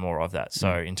keep doing more of that.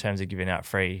 So in terms of giving out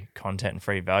free content and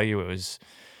free value, it was,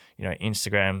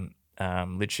 Instagram,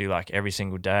 literally like every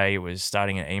single day. It was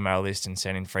starting an email list and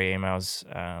sending free emails,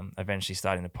 eventually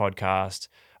starting the podcast.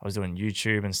 I was doing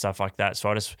YouTube and stuff like that. So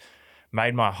I just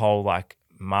made my whole like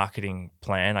marketing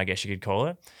plan, I guess you could call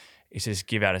it, is just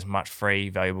give out as much free,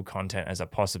 valuable content as I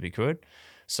possibly could.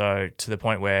 So to the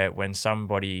point where when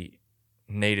somebody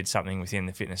needed something within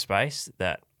the fitness space,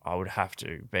 that I would have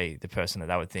to be the person that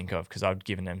they would think of, because I've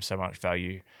given them so much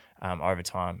value over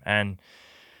time. And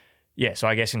yeah, so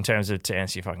I guess in terms of, to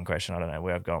answer your fucking question, I don't know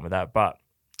where I've gone with that, but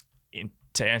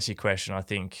to answer your question, I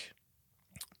think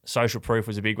social proof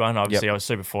was a big one. Obviously, I was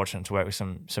super fortunate to work with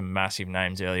some massive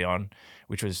names early on,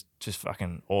 which was just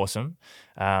fucking awesome.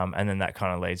 And then that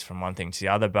kind of leads from one thing to the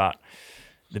other. But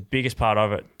the biggest part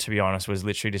of it, to be honest, was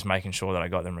literally just making sure that I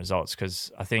got them results.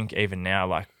 Because I think even now,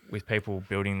 like with people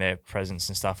building their presence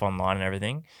and stuff online and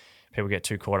everything, people get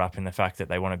too caught up in the fact that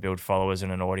they want to build followers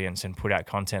and an audience and put out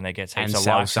content that gets heaps of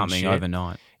sell likes something and shit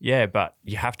overnight. Yeah, but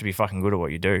you have to be fucking good at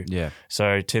what you do. Yeah.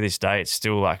 So to this day, it's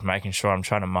still like making sure I'm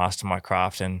trying to master my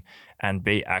craft and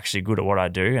be actually good at what I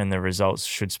do, and the results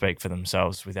should speak for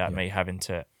themselves without me having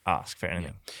to ask for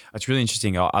anything. It's really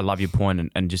interesting. I love your point,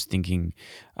 and just thinking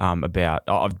about.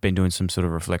 I've been doing some sort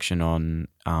of reflection on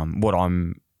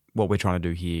what we're trying to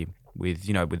do here with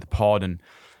with the pod, and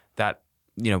that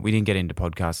we didn't get into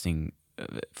podcasting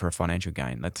for a financial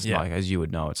gain. That's like, as you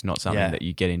would know, it's not something that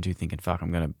you get into thinking, "Fuck,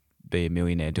 I'm going to be a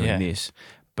millionaire doing this,"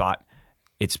 but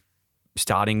it's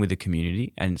starting with the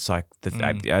community, and it's like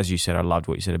as you said, I loved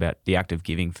what you said about the act of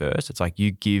giving first. It's like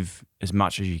you give as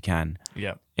much as you can.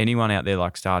 Yeah. Anyone out there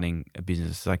like starting a business,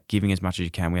 it's like giving as much as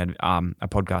you can. We had a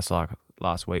podcast like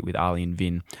last week with Ali and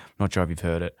Vin. I'm not sure if you've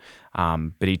heard it,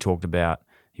 but he talked about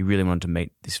he really wanted to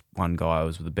meet this one guy who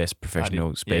was the best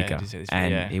professional speaker,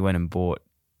 he went and bought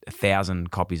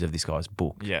 1,000 copies of this guy's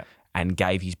book. Yeah. And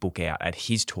gave his book out at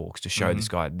his talks to show this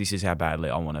guy, this is how badly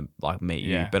I want to like meet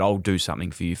you, but I'll do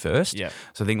something for you first. Yeah.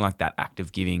 So I think like that act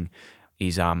of giving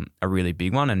is a really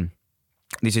big one. And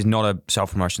this is not a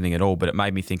self-promotion thing at all, but it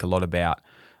made me think a lot about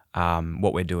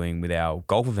what we're doing with our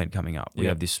golf event coming up. We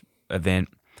have this event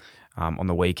on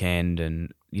the weekend,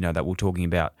 and that we're talking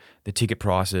about the ticket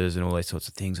prices and all these sorts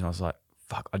of things. And I was like,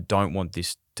 fuck, I don't want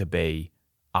this to be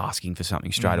asking for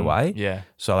something straight away. Yeah.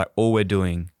 So like all we're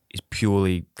doing is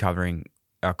purely covering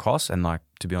our costs, and like,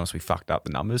 to be honest, we fucked up the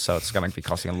numbers, so it's going to be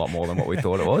costing a lot more than what we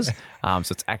thought it was. So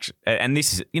it's actually, and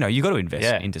this is, you got to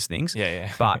invest into things.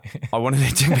 Yeah. But I wanted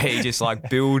it to be just like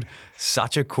build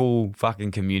such a cool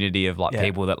fucking community of like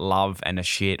people that love and are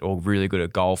shit or really good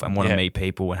at golf and want to meet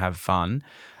people and have fun.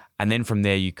 And then from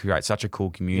there, you create such a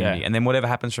cool community. Yeah. And then whatever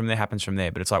happens from there, happens from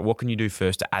there. But it's like, what can you do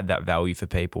first to add that value for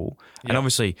people? And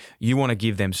obviously, you want to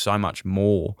give them so much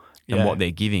more than what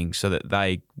they're giving, so that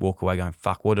they walk away going,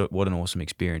 fuck, what an awesome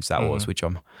experience that was, which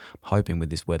I'm hoping with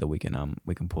this weather we can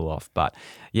pull off. But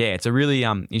yeah, it's a really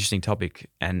interesting topic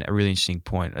and a really interesting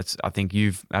point. I think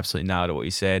you've absolutely nailed it, what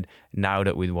you said, nailed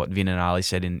it with what Vin and Ali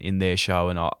said in their show.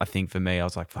 And I think for me, I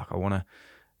was like, fuck,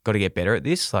 got to get better at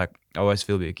this. Like, I always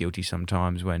feel a bit guilty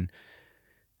sometimes when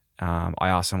I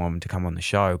ask someone to come on the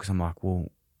show, because I'm like,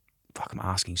 well, fuck,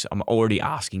 I'm already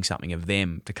asking something of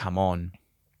them to come on,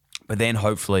 but then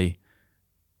hopefully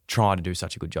try to do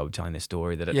such a good job of telling their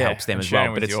story that it helps them as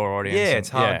well. But it's your audience. Yeah, it's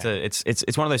hard to.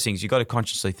 It's one of those things you got to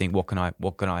consciously think, what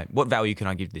value can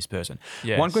I give to this person?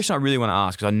 Yes. One question I really want to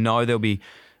ask, because I know there'll be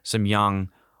some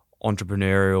young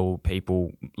entrepreneurial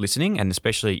people listening, and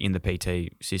especially in the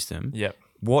PT system. Yep.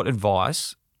 What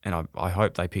advice, and I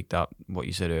hope they picked up what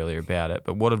you said earlier about it,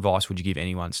 but what advice would you give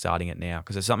anyone starting it now?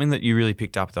 Because it's something that you really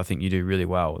picked up that I think you do really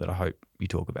well, that I hope you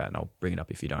talk about, and I'll bring it up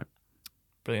if you don't.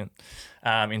 Brilliant.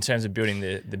 In terms of building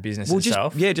the business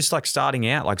itself? Just like starting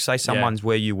out, like say someone's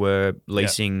where you were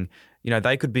leasing,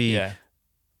 they could be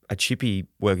a chippy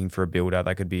working for a builder,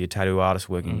 they could be a tattoo artist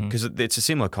working, because it's a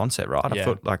similar concept, right? I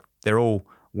thought like they're all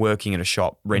working at a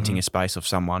shop, renting a space of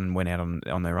someone, and went out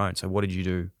on their own. So what did you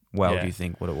do well, do you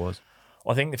think, what it was?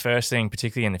 I think the first thing,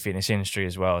 particularly in the fitness industry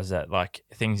as well, is that like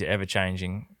things are ever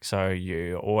changing. So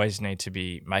you always need to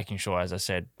be making sure, as I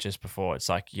said just before, it's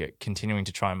like you're continuing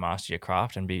to try and master your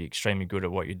craft and be extremely good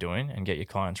at what you're doing and get your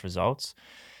clients results.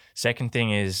 Second thing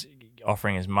is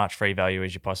offering as much free value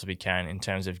as you possibly can in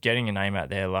terms of getting your name out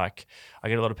there. Like, I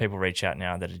get a lot of people reach out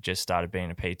now that have just started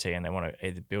being a PT and they want to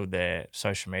either build their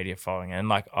social media following. And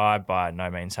like, I by no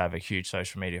means have a huge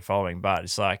social media following, but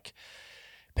it's like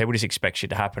people just expect shit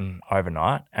to happen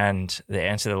overnight. And the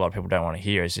answer that a lot of people don't want to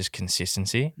hear is just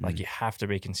consistency. Like, you have to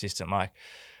be consistent. Like,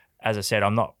 as I said,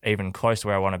 I'm not even close to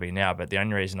where I want to be now, but the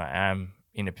only reason I am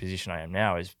in a position I am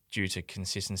now is due to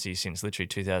consistency since literally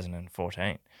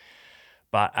 2014.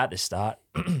 But at the start,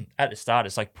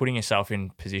 it's like putting yourself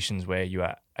in positions where you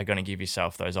are going to give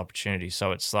yourself those opportunities.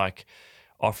 So it's like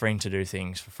offering to do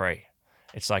things for free.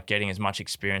 It's like getting as much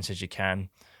experience as you can.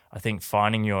 I think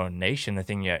finding your niche and the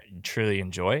thing you truly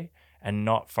enjoy and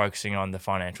not focusing on the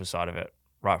financial side of it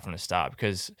right from the start.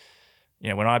 Because, you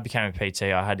know, when I became a PT,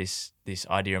 I had this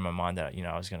idea in my mind that, you know,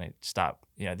 I was going to start,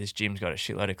 you know, this gym's got a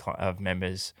shitload of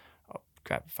members.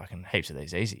 Grab fucking heaps of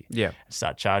these easy. Yeah.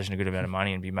 Start charging a good amount of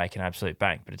money and be making absolute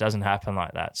bank. But it doesn't happen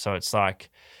like that. So it's like,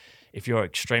 if you're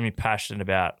extremely passionate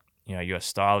about, you know, your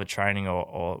style of training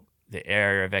or the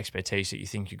area of expertise that you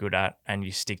think you're good at, and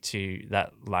you stick to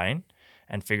that lane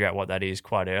and figure out what that is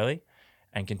quite early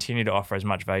and continue to offer as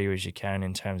much value as you can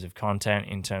in terms of content,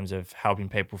 in terms of helping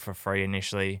people for free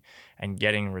initially and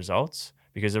getting results.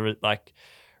 Because like,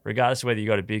 regardless of whether you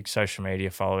got a big social media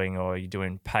following or you're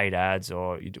doing paid ads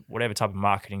or you do whatever type of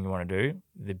marketing you want to do,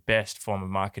 the best form of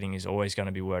marketing is always going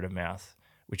to be word of mouth,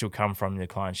 which will come from the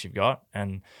clients you've got.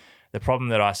 And the problem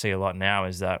that I see a lot now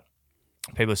is that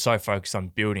people are so focused on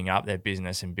building up their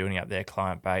business and building up their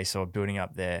client base or building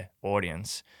up their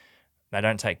audience, they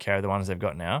don't take care of the ones they've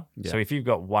got now. Yeah. So if you've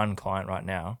got one client right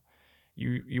now,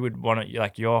 you would want to,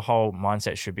 like, your whole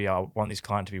mindset should be, I want this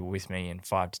client to be with me in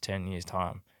 5 to 10 years'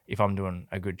 time if I'm doing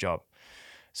a good job.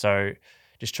 So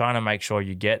just trying to make sure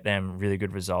you get them really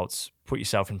good results, put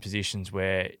yourself in positions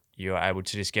where you're able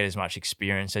to just get as much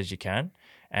experience as you can.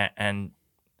 And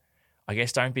I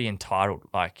guess don't be entitled.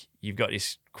 Like, you've got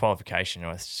this qualification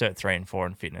with Cert 3 and 4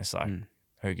 in fitness. Like,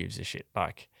 who gives a shit?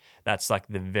 Like, that's like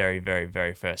the very, very,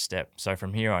 very first step. So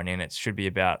from here on in, it should be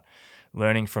about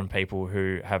learning from people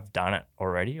who have done it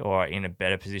already or are in a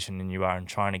better position than you are, and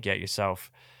trying to get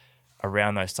yourself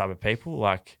around those type of people.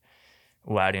 Like,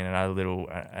 we'll add in another little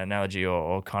analogy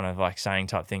or kind of like saying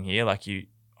type thing here. Like,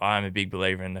 I'm a big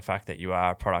believer in the fact that you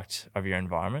are a product of your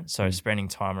environment. So spending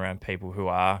time around people who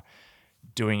are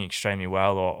doing extremely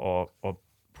well or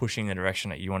pushing the direction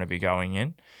that you want to be going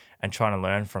in, and trying to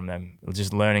learn from them,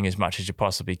 just learning as much as you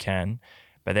possibly can,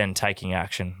 but then taking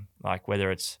action. Like, whether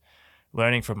it's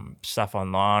learning from stuff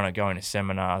online or going to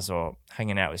seminars or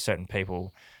hanging out with certain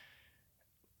people,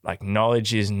 like,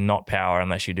 knowledge is not power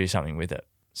unless you do something with it.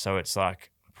 So it's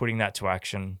like putting that to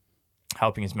action,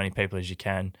 helping as many people as you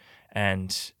can,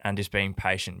 and just being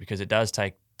patient, because it does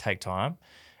take time.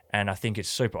 And I think it's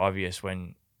super obvious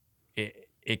when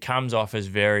it comes off as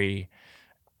very,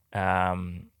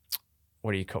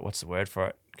 what's the word for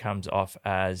it? Comes off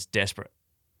as desperate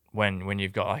when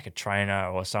you've got like a trainer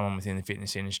or someone within the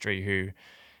fitness industry who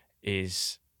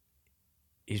is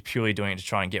purely doing it to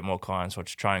try and get more clients or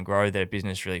to try and grow their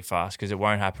business really fast, because it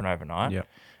won't happen overnight. Yep.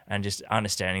 And just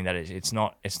understanding that it's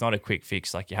not a quick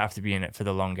fix. Like, you have to be in it for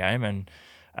the long game. And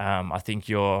I think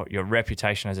your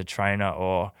reputation as a trainer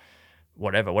or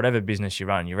whatever business you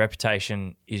run, your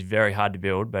reputation is very hard to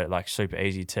build, but like super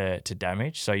easy to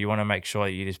damage. So you want to make sure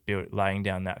that you just laying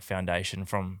down that foundation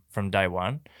from day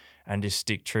one, and just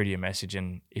stick true to your message.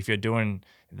 And if you're doing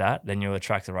that, then you'll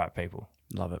attract the right people.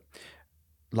 Love it.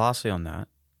 Lastly on that,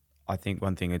 I think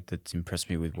one thing that's impressed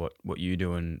me with what you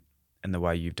do and the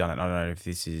way you've done it, I don't know if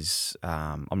this is,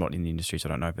 I'm not in the industry, so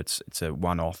I don't know if it's a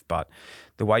one-off, but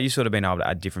the way you've sort of been able to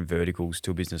add different verticals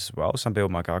to a business as well. Some people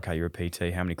might go, okay, you're a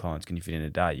PT, how many clients can you fit in a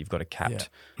day? You've got a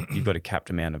capped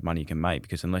amount of money you can make,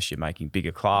 because unless you're making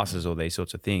bigger classes or these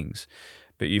sorts of things.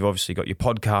 But you've obviously got your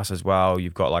podcast as well.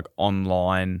 You've got like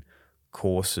online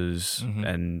courses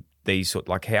and these sort,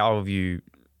 like, how have you,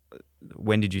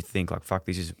 when did you think like, fuck,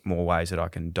 this is more ways that I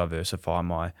can diversify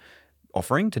my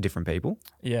offering to different people?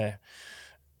 Yeah.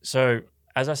 So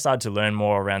as I started to learn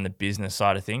more around the business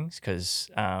side of things, because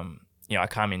I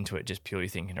come into it just purely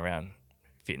thinking around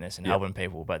fitness and helping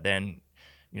people, but then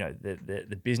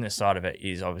the business side of it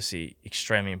is obviously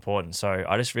extremely important. So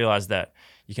I just realized that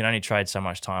you can only trade so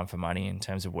much time for money in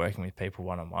terms of working with people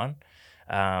one-on-one,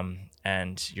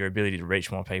 and your ability to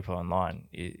reach more people online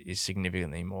is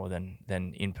significantly more than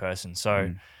in person.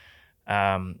 So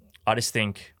I just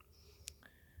think,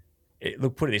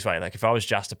 put it this way, like, if I was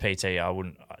just a PT,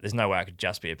 there's no way I could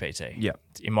just be a PT. Yeah.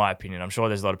 In my opinion. I'm sure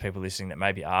there's a lot of people listening that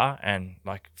maybe are, and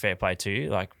like, fair play to you.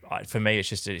 Like, for me, it's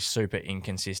just a super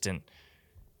inconsistent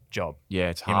job. Yeah,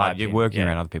 it's in my hard. You're opinion. working Yeah.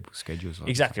 around other people's schedules. Like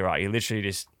Exactly right. You're literally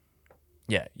just,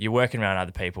 you're working around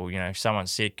other people. You know, if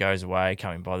someone's sick, goes away,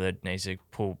 can't be bothered, needs to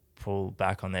pull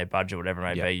back on their budget, whatever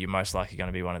it may be, you're most likely going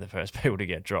to be one of the first people to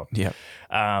get dropped. Yeah.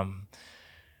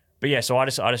 But yeah, so I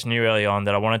just knew early on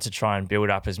that I wanted to try and build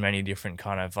up as many different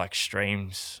kind of like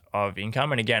streams of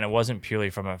income. And again, it wasn't purely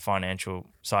from a financial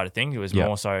side of things. It was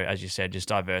more so, as you said, just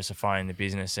diversifying the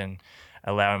business and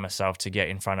allowing myself to get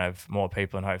in front of more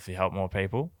people and hopefully help more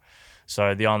people.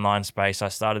 So the online space, I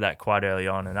started that quite early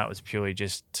on, and that was purely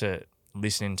just to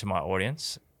listen to my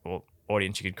audience, or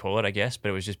audience you could call it, I guess, but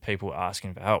it was just people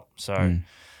asking for help. So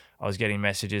I was getting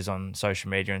messages on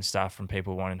social media and stuff from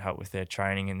people wanting help with their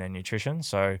training and their nutrition.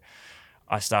 So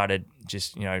I started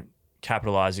just,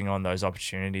 capitalizing on those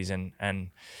opportunities,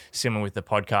 and similar with the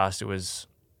podcast, it was,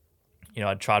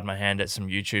 I tried my hand at some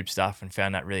YouTube stuff and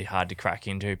found that really hard to crack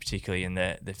into, particularly in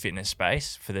the fitness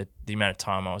space. For the amount of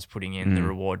time I was putting in, the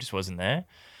reward just wasn't there.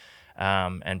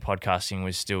 And podcasting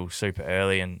was still super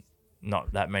early, and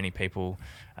not that many people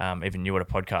even knew what a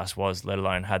podcast was, let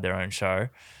alone had their own show.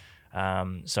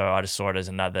 So I just saw it as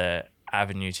another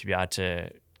avenue to be able to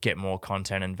get more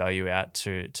content and value out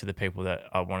to the people that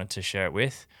I wanted to share it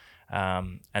with.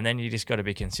 And then you just got to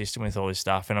be consistent with all this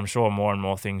stuff. And I'm sure more and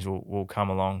more things will come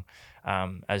along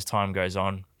as time goes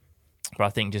on. But I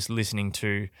think just listening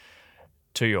to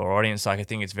your audience, like I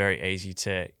think it's very easy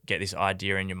to get this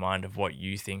idea in your mind of what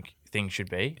you think things should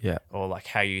be, or like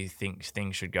how you think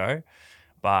things should go.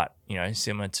 But,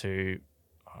 similar to,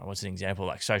 what's an example,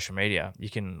 like social media, you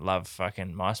can love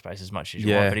fucking MySpace as much as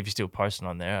you want, but if you're still posting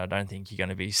on there, I don't think you're going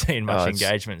to be seeing much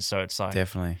engagement. So it's like,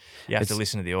 definitely, you have to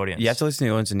listen to the audience. You have to listen to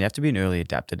the audience, and you have to be an early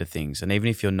adapter to things. And even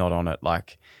if you're not on it,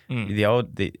 like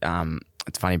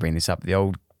it's funny bringing this up, the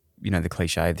old, the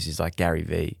cliche of this is like Gary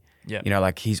Vee. Yeah.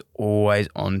 Like he's always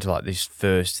on to like this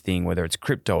first thing, whether it's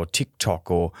crypto or TikTok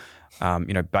or,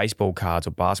 baseball cards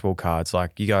or basketball cards.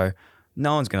 Like you go,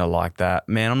 no one's going to like that.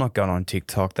 Man, I'm not going on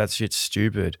TikTok. That shit's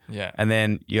stupid. Yeah. And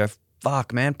then you go,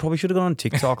 fuck, man, probably should have gone on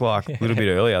TikTok like a little bit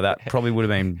earlier. That probably would have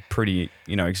been pretty,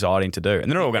 exciting to do. And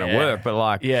they're not all going to work, but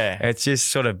like, it's just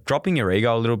sort of dropping your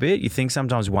ego a little bit. You think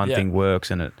sometimes one thing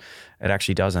works and it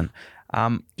actually doesn't.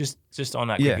 Just on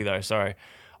that quickly though, sorry.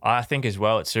 I think as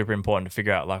well, it's super important to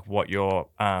figure out like what your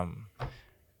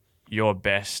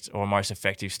best or most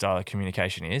effective style of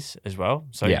communication is as well.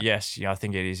 So yes, I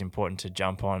think it is important to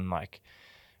jump on like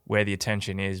where the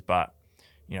attention is, but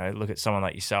look at someone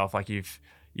like yourself, like you've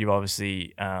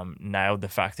obviously nailed the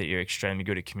fact that you're extremely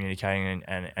good at communicating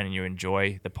and you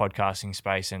enjoy the podcasting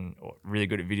space and really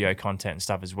good at video content and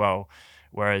stuff as well.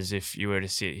 Whereas if you were to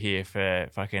sit here for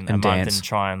fucking a month and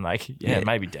try and like,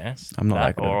 maybe dance. I'm not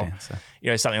that good at dance.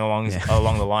 So. Something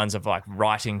along the lines of like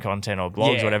writing content or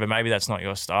blogs or whatever, maybe that's not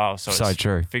your style. So it's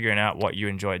true. Figuring out what you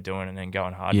enjoy doing and then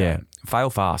going hard. Yeah. Fail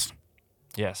fast.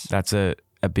 Yes. That's a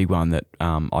big one that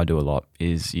I do a lot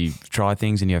is you try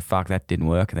things and you go, fuck, that didn't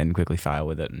work, and then quickly fail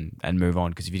with it and move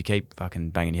on. Because if you keep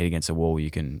fucking banging your head against the wall,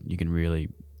 you can really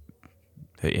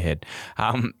hurt your head.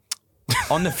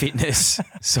 On the fitness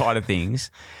side of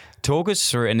things, talk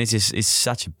us through, and this is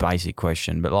such a basic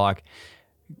question, but like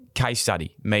case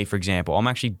study, me for example,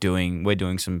 we're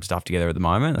doing some stuff together at the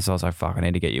moment. So I was like, fuck, I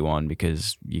need to get you on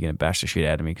because you're going to bash the shit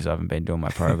out of me because I haven't been doing my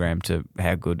program to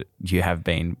how good you have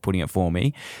been putting it for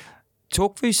me.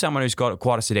 Talk through someone who's got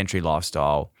quite a sedentary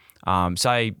lifestyle.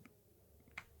 Say,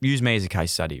 use me as a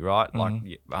case study, right?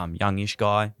 Mm-hmm. Like youngish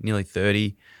guy, nearly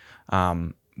 30,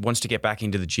 wants to get back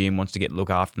into the gym, wants to look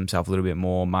after himself a little bit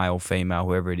more, male, female,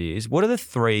 whoever it is. What are the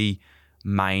three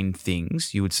main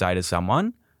things you would say to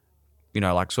someone,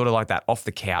 like sort of like that off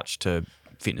the couch to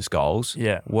fitness goals?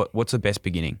 Yeah. What's the best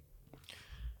beginning?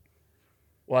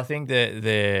 Well, I think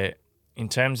in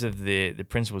terms of the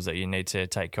principles that you need to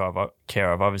take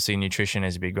care of, obviously nutrition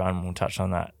is a big one. We'll touch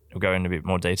on that. We'll go into a bit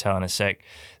more detail in a sec.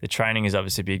 The training is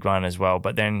obviously a big one as well,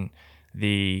 but then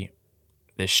the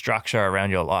structure around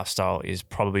your lifestyle is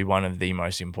probably one of the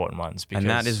most important ones. And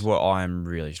that is what I'm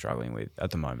really struggling with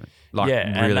at the moment.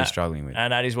 Struggling with.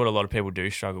 And that is what a lot of people do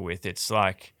struggle with. It's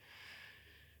like,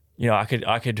 I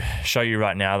could show you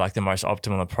right now like the most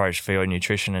optimal approach for your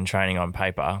nutrition and training on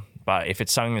paper. But if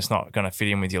it's something that's not going to fit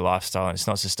in with your lifestyle and it's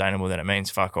not sustainable, then it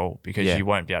means fuck all because you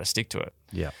won't be able to stick to it.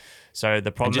 Yeah. So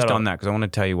the problem and just on that, because I want to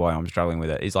tell you why I'm struggling with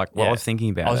it, is like I was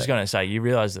thinking about it. I was just going to say, you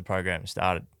realise the program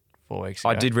started 4 weeks ago.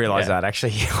 I did realise that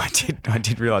actually. I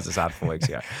did realise it started 4 weeks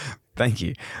ago. Thank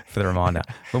you for the reminder.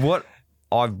 But what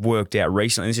I've worked out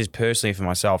recently, this is personally for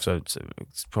myself, so it's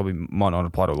probably might not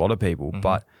apply to a lot of people,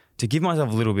 but to give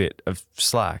myself a little bit of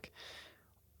slack,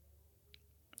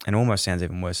 and it almost sounds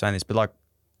even worse saying this, but like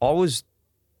I was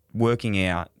working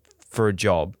out for a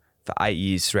job for 8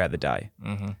 years throughout the day.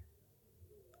 Mm-hmm.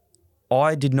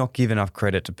 I did not give enough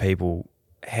credit to people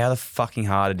how the fucking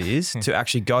hard it is to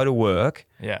actually go to work,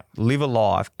 live a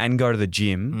life, and go to the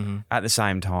gym at the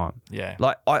same time. Yeah.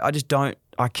 Like, I just don't,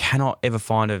 I cannot ever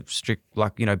find a strict,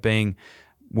 like, you know,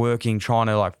 working, trying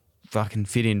to like fucking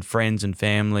fit in friends and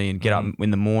family and get up in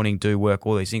the morning, do work,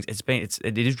 all these things.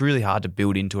 It is really hard to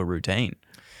build into a routine.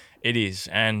 It is.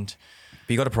 And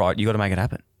but you got to make it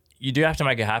happen. You do have to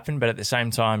make it happen, but at the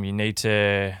same time, you need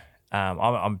to.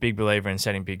 I'm a big believer in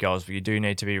setting big goals, but you do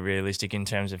need to be realistic in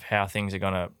terms of how things are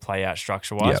going to play out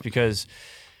structure-wise. Yep. Because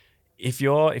if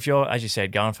you're, as you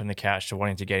said, going from the couch to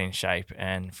wanting to get in shape,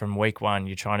 and from week one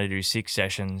you're trying to do 6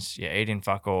 sessions, you're eating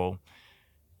fuck all,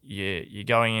 you're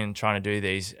going in trying to do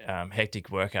these hectic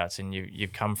workouts, and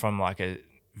you've come from like a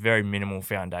very minimal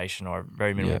foundation or a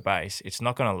very minimal base, it's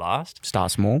not going to last. Start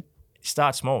small.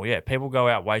 Start small, yeah. People go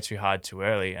out way too hard too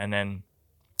early, and then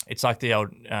it's like the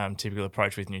old typical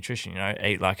approach with nutrition, you know,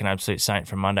 eat like an absolute saint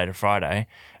from Monday to Friday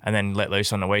and then let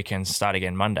loose on the weekends, start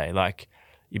again Monday. Like,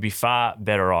 you'd be far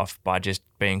better off by just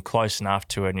being close enough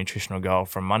to a nutritional goal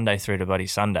from Monday through to bloody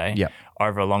Sunday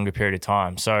over a longer period of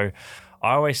time. So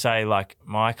I always say, like,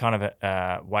 my kind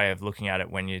of way of looking at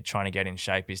it when you're trying to get in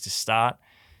shape is to start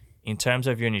in terms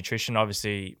of your nutrition.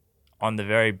 Obviously, on the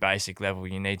very basic level,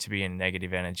 you need to be in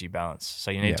negative energy balance.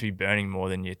 So you need to be burning more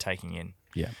than you're taking in.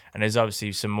 Yeah. And there's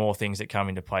obviously some more things that come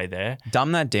into play there.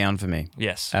 Dumb that down for me.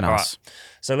 Yes. And All us. Right.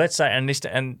 So let's say,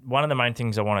 and one of the main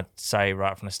things I want to say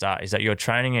right from the start is that your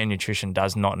training and nutrition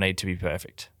does not need to be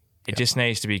perfect. It just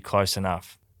needs to be close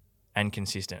enough and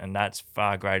consistent. And that's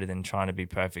far greater than trying to be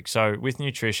perfect. So with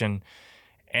nutrition,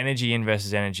 energy in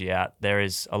versus energy out, there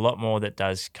is a lot more that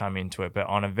does come into it. But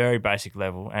on a very basic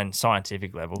level and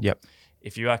scientific level,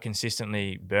 if you are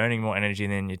consistently burning more energy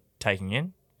than you're taking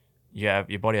in,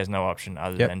 your body has no option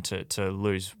other than to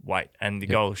lose weight, and the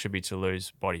goal should be to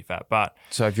lose body fat. But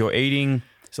so if you're eating,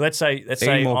 let's say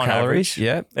more on calories,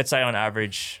 average, let's say on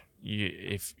average,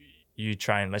 if you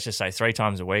train, let's just say 3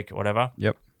 times a week or whatever,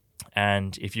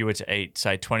 and if you were to eat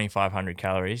say 2,500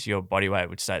 calories, your body weight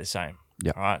would stay the same.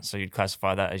 All right, so you'd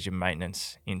classify that as your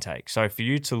maintenance intake. So for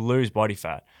you to lose body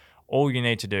fat, all you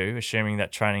need to do, assuming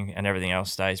that training and everything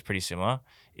else stays pretty similar,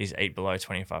 is eat below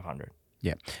 2,500.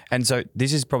 Yeah. And so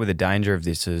this is probably the danger of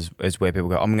this is where people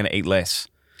go, I'm going to eat less.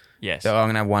 Yes. So I'm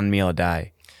going to have 1 meal a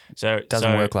day. So it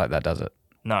doesn't work like that, does it?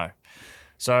 No.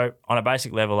 So on a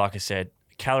basic level, like I said,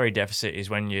 calorie deficit is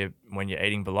when you're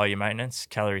eating below your maintenance.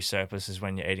 Calorie surplus is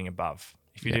when you're eating above.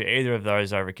 If you do either of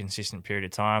those over a consistent period of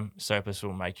time, surplus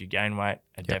will make you gain weight,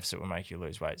 a deficit will make you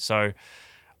lose weight. So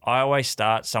I always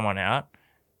start someone out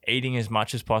eating as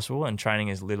much as possible and training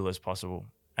as little as possible.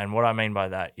 And what I mean by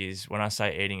that is when I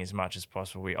say eating as much as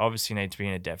possible, we obviously need to be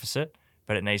in a deficit,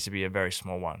 but it needs to be a very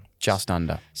small one. Just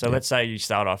under. So let's say you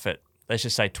start off at, let's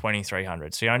just say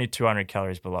 2,300. So you're only 200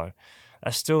 calories below.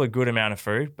 That's still a good amount of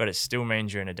food, but it still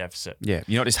means you're in a deficit. Yeah,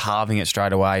 you're not just halving it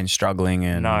straight away and struggling.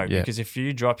 No, because if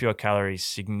you drop your calories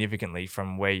significantly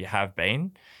from where you have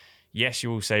been, yes, you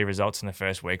will see results in the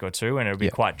first week or two, and it'll be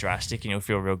quite drastic, and you'll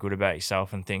feel real good about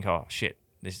yourself and think, oh, shit,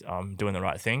 I'm doing the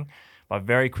right thing. But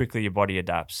very quickly your body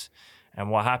adapts. And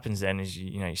what happens then is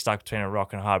you're stuck between a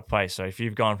rock and a hard place. So if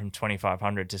you've gone from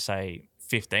 2,500 to say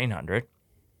 1,500,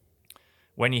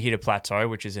 when you hit a plateau,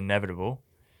 which is inevitable,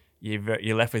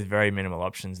 you're left with very minimal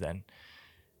options then.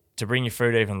 To bring your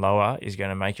food even lower is going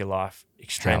to make your life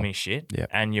extremely shit,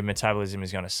 and your metabolism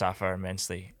is going to suffer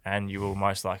immensely, and you will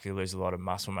most likely lose a lot of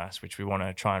muscle mass, which we want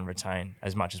to try and retain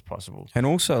as much as possible. And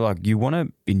also, like, you want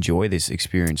to enjoy this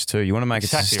experience too. You want to make it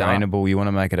sustainable. Right. You want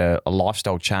to make it a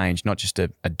lifestyle change, not just a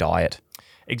diet.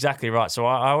 Exactly right. So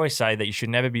I always say that you should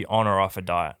never be on or off a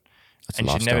diet. And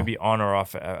you should never be on or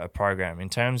off a program. In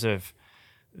terms of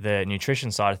the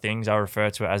nutrition side of things, I refer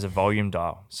to it as a volume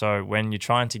dial. So when you're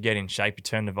trying to get in shape, you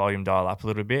turn the volume dial up a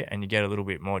little bit and you get a little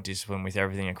bit more discipline with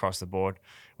everything across the board.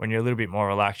 When you're a little bit more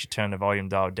relaxed, you turn the volume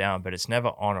dial down, but it's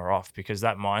never on or off, because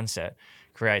that mindset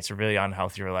creates a really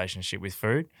unhealthy relationship with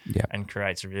food and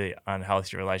creates a really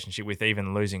unhealthy relationship with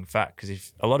even losing fat. Because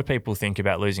if a lot of people think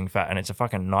about losing fat and it's a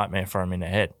fucking nightmare for them in their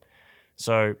head.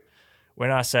 So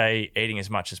when I say eating as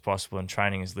much as possible and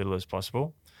training as little as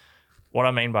possible, what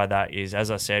I mean by that is,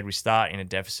 as I said, we start in a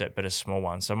deficit, but a small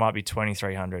one. So it might be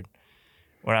 2,300.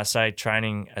 When I say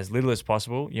training as little as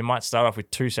possible, you might start off with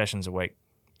 2 sessions a week.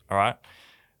 All right.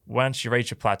 Once you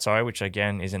reach a plateau, which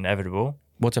again is inevitable.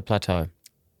 What's a plateau?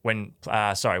 When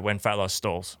fat loss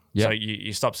stalls. Yep. So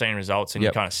you stop seeing results and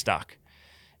you're kind of stuck.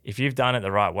 If you've done it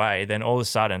the right way, then all of a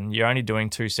sudden you're only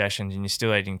doing 2 sessions and you're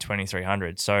still eating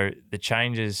 2,300. So the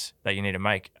changes that you need to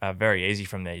make are very easy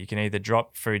from there. You can either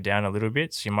drop food down a little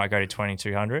bit, so you might go to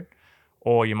 2,200,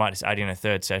 or you might just add in a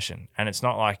third session. And it's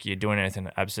not like you're doing anything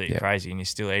absolutely crazy and you're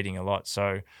still eating a lot.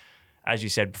 So as you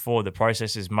said before, the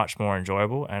process is much more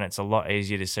enjoyable and it's a lot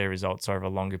easier to see results over a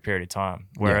longer period of time.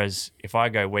 Whereas if I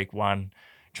go week 1,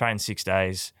 train 6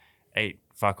 days, eat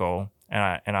fuck all,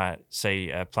 and I see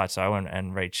a plateau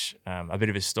and reach a bit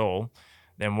of a stall,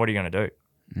 then what are you going to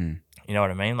do? You know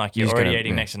what I mean? Like you're already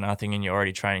eating next to nothing and you're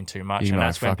already training too much, and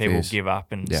that's when people give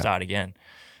up and start again.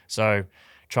 So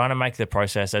trying to make the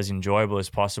process as enjoyable as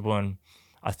possible. And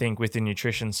I think with the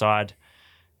nutrition side,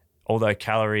 although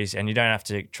calories, and you don't have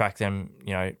to track them,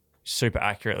 you know, super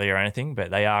accurately or anything, but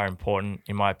they are important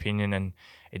in my opinion, and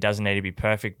it doesn't need to be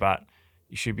perfect, but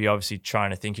you should be obviously trying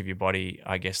to think of your body,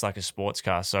 I guess, like a sports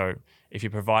car. So if you're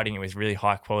providing it with really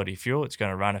high quality fuel, it's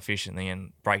going to run efficiently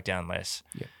and break down less.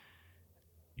 Yeah.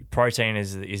 Protein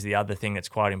is the other thing that's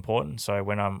quite important. So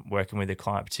when I'm working with a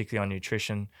client, particularly on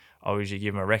nutrition, I usually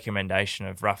give them a recommendation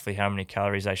of roughly how many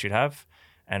calories they should have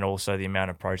and also the amount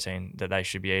of protein that they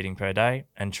should be eating per day,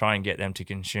 and try and get them to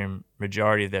consume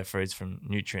majority of their foods from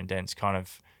nutrient-dense, kind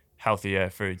of healthier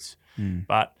foods.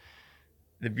 But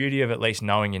the beauty of at least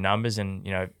knowing your numbers, and,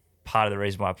 you know, part of the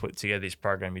reason why I put together this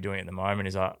program you're doing at the moment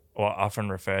is I often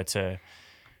refer to,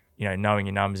 you know, knowing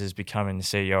your numbers as becoming the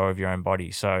CEO of your own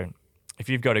body. So if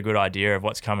you've got a good idea of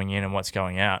what's coming in and what's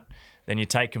going out, then you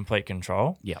take complete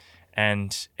control. Yeah.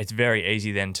 And it's very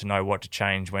easy then to know what to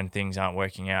change when things aren't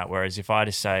working out. Whereas if I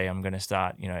just say I'm going to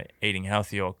start, you know, eating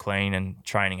healthy or clean and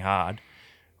training hard,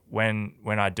 when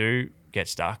I do get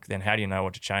stuck, then how do you know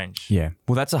what to change? Yeah.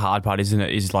 Well, that's the hard part, isn't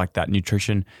it? Is like that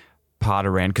nutrition part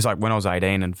around, because like when I was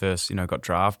 18 and first, you know, got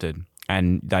drafted,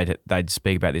 and they'd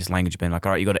speak about this language being like,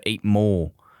 all right, you got to eat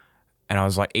more. And I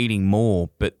was like eating more,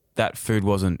 but that food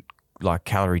wasn't like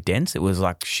calorie dense. It was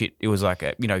like shit. It was like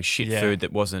a, you know, shit food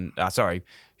that wasn't,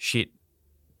 shit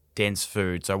dense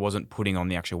food. So I wasn't putting on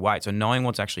the actual weight. So knowing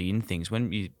what's actually in things,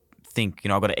 when you think, you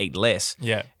know, I've got to eat less.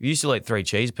 Yeah. If you used to eat 3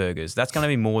 cheeseburgers, that's going to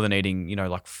be more than eating, you know,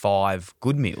 like 5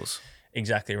 good meals.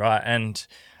 Exactly right. And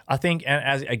I think, and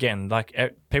as again, like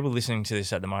people listening to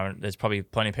this at the moment, there's probably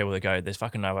plenty of people that go, there's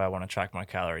fucking no way I want to track my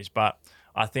calories. But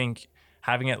I think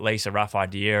having at least a rough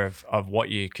idea of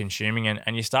what you're consuming,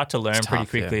 and you start to learn pretty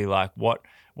quickly, like what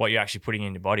you're actually putting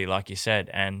in your body, like you said.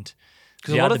 And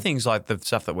because a lot of things like the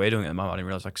stuff that we're doing at the moment, I didn't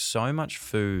realize, like so much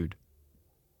food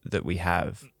that we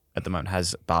have at the moment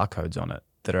has barcodes on it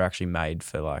that are actually made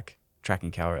for like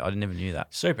tracking calories. I never knew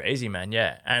that. Super easy, man.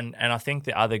 Yeah. And I think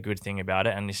the other good thing about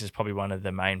it, and this is probably one of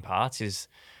the main parts, is,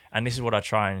 and this is what I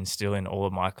try and instill in all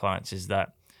of my clients, is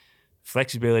that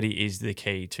flexibility is the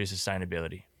key to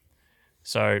sustainability.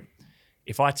 So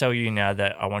if I tell you now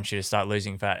that I want you to start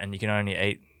losing fat and you can only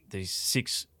eat these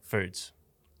 6 foods,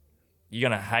 you're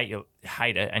going to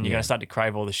hate it, and you're going to start to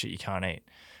crave all the shit you can't eat.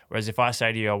 Whereas if I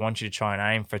say to you, I want you to try and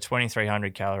aim for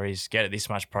 2,300 calories, get this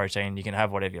much protein, you can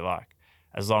have whatever you like,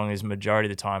 as long as majority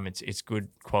of the time it's good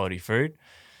quality food.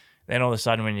 Then all of a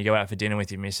sudden when you go out for dinner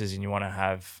with your missus and you want to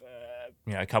have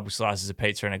you know, a couple slices of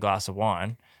pizza and a glass of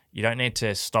wine, you don't need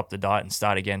to stop the diet and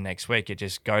start again next week. It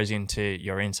just goes into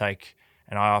your intake,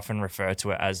 and I often refer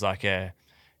to it as like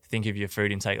think of your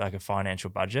food intake like a financial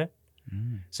budget.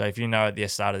 So if you know at the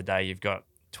start of the day you've got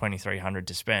 2,300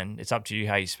 to spend, it's up to you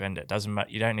how you spend it. Doesn't matter.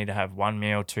 You don't need to have 1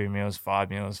 meal, 2 meals, 5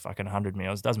 meals, fucking 100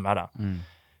 meals. Doesn't matter.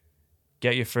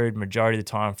 Get your food majority of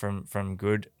the time from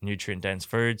good nutrient dense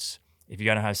foods. If you're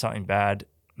going to have something bad,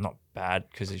 not bad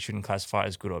because you shouldn't classify it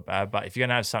as good or bad, but if you're going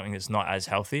to have something that's not as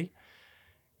healthy,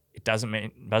 it doesn't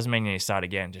mean you need to start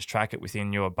again. Just track it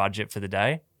within your budget for the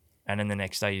day, and then the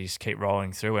next day you just keep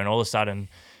rolling through, and all of a sudden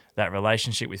that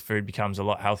relationship with food becomes a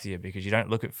lot healthier, because you don't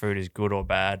look at food as good or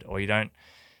bad, or you don't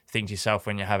think to yourself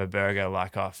when you have a burger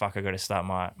like, oh fuck, I got to start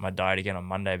my diet again on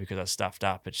Monday because I stuffed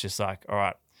up. It's just like, all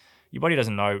right, your body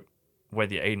doesn't know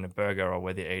whether you're eating a burger or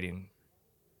whether you're eating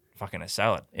fucking a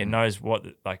salad. It knows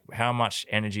how much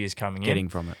energy is getting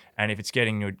from it, and if it's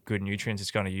getting good nutrients,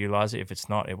 it's going to utilize it. If it's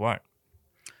not, it won't.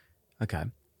 Okay,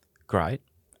 great.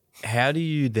 How do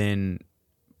you then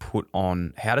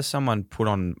how does someone put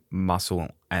on muscle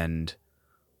and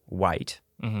weight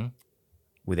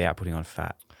without putting on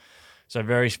fat? So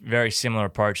very, very similar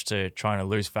approach to trying to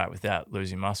lose fat without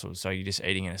losing muscle. So you're just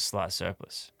eating in a slight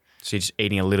surplus. So you're just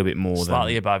eating a little bit more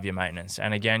slightly above your maintenance.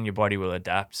 And again, your body will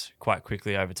adapt quite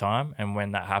quickly over time. And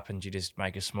when that happens, you just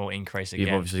make a small increase again.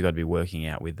 You've obviously got to be working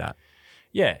out with that.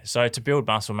 Yeah. So to build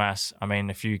muscle mass, I mean,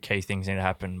 a few key things need to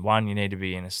happen. 1, you need to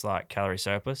be in a slight calorie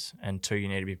surplus. And 2, you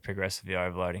need to be progressively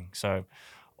overloading. So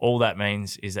all that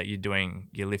means is that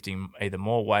you're lifting either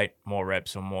more weight, more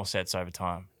reps, or more sets over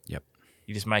time. Yep.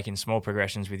 You're just making small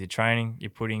progressions with your training. You're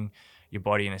putting your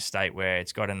body in a state where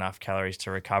it's got enough calories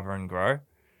to recover and grow.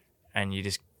 And you're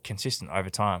just consistent over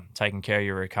time, taking care of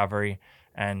your recovery.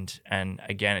 And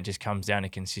again, it just comes down to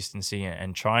consistency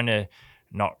and trying to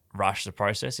not rush the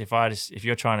process. If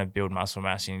you're trying to build muscle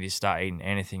mass and you just start eating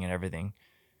anything and everything,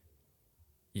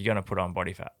 you're going to put on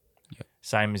body fat. Yep.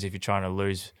 Same as if you're trying to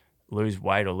lose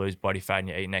weight or lose body fat and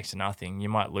you eat next to nothing, you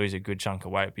might lose a good chunk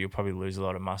of weight, but you'll probably lose a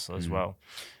lot of muscle as well.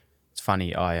 It's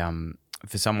funny.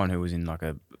 For someone who was in like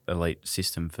a elite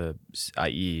system for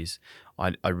 8 years,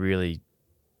 I really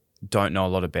don't know a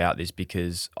lot about this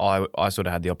because I sort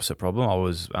of had the opposite problem. I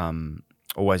was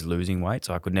always losing weight,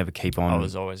 so I could never keep on. I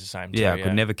was always the same too. Yeah, I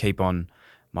could never keep on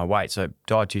my weight. So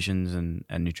dietitians and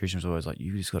nutritionists were always like,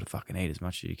 you just got to fucking eat as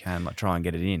much as you can, like try and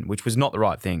get it in, which was not the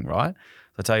right thing, right?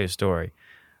 So I'll tell you a story.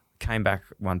 Came back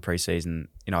one preseason,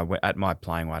 you know, at my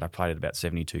playing weight, I played at about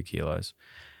 72 kilos,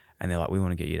 and they're like, we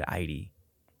want to get you to 80.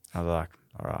 I was like,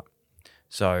 all right.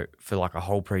 So for like a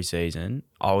whole preseason,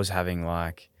 I was having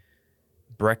like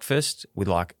breakfast with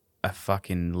like a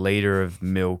fucking liter of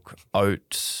milk,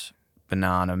 oats,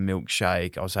 banana,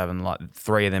 milkshake. I was having like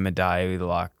 3 of them a day with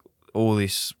like all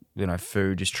this, you know,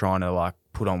 food, just trying to like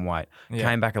put on weight. Yeah.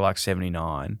 Came back at like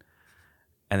 79.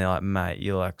 And they're like, mate,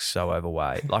 you're like so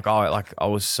overweight. I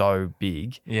was so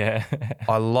big. Yeah.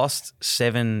 I lost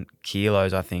 7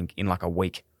 kilos, I think, in like a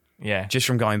week. Yeah. Just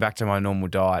from going back to my normal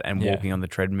diet and walking on the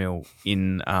treadmill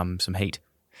in some heat.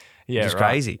 Yeah, it's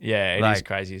crazy. Yeah, it is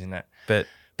crazy, isn't it? But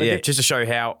yeah, just to show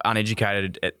how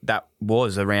uneducated that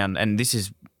was around, and this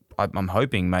is, I'm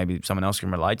hoping maybe someone else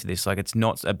can relate to this. Like, it's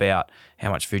not about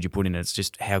how much food you put in, it's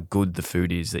just how good the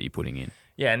food is that you're putting in.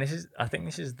 Yeah, and I think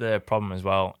this is the problem as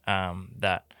well,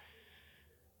 that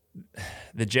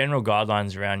the general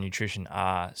guidelines around nutrition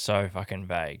are so fucking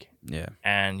vague. Yeah.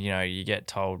 And, you know, you get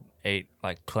told eat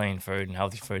like clean food and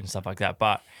healthy food and stuff like that.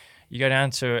 But you go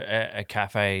down to a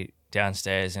cafe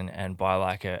downstairs and buy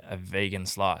like a vegan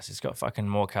slice. It's got fucking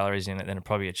more calories in it than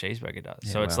probably a cheeseburger does.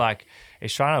 Yeah, so it's like,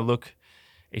 it's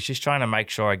just trying to make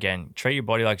sure, again, treat your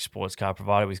body like a sports car,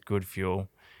 provide it with good fuel,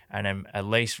 and then at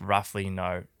least roughly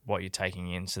know what you're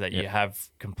taking in so that you have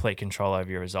complete control over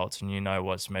your results and you know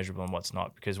what's measurable and what's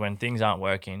not. Because when things aren't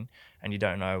working and you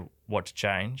don't know what to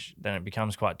change, then it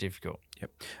becomes quite difficult.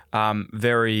 Yep.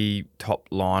 Very top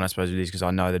line, I suppose, with this, because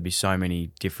I know there'd be so many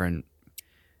different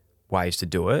ways to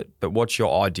do it. But what's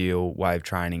your ideal way of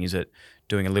training? Is it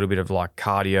doing a little bit of like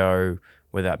cardio,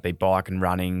 whether that be bike and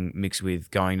running mixed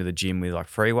with going to the gym with like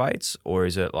free weights? Or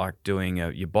is it like doing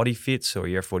your body fits or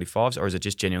your F45s? Or is it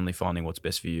just genuinely finding what's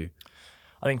best for you?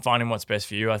 I think finding what's best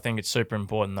for you. I think it's super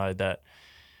important though that,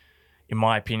 in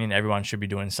my opinion, everyone should be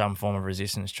doing some form of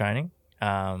resistance training.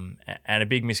 And a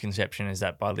big misconception is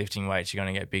that by lifting weights, you're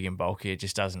going to get big and bulky. It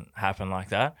just doesn't happen like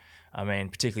that. I mean,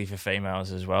 particularly for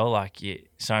females as well. Like,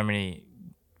 so many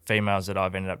females that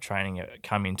I've ended up training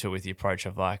come into it with the approach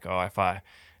of like, oh, if I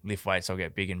lift weights, I'll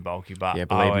get big and bulky. But yeah,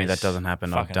 believe me, that doesn't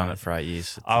happen. I've done it for 8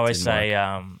 years. I always say,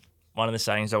 one of the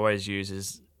sayings I always use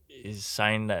is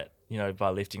saying that, you know, by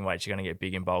lifting weights, you're going to get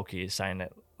big and bulky, is saying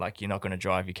that, like, you're not going to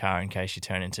drive your car in case you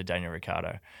turn into Daniel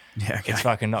Ricciardo. Yeah, okay. It's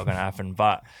fucking not going to happen.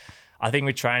 But I think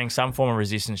with training, some form of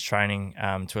resistance training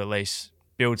to at least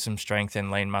build some strength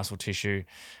and lean muscle tissue,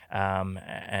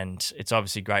 and it's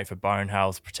obviously great for bone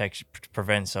health,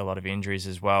 prevents a lot of injuries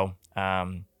as well.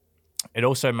 It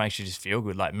also makes you just feel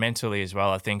good, like mentally as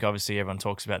well. I think obviously everyone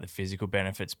talks about the physical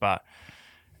benefits, but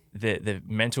the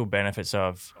mental benefits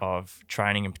of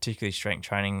training, and particularly strength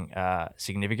training, are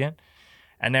significant.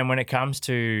 And then when it comes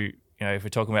to, you know, if we're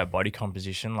talking about body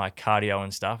composition, like cardio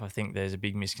and stuff, I think there's a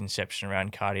big misconception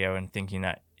around cardio and thinking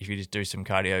that if you just do some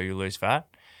cardio, you lose fat.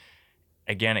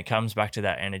 Again, it comes back to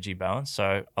that energy balance.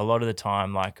 So a lot of the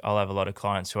time, like, I'll have a lot of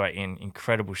clients who are in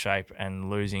incredible shape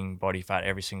and losing body fat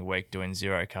every single week doing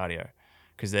zero cardio,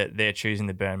 because they're choosing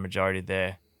to burn majority of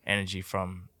their energy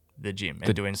from the gym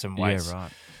and doing some weights. Yeah,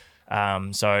 right.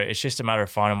 So it's just a matter of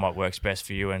finding what works best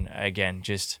for you, and again,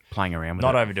 just playing around with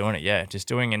not it. overdoing it. Yeah, just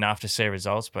doing enough to see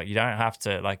results, but you don't have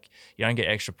to, like, you don't get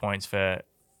extra points for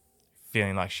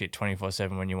feeling like shit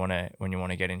 24/7 when you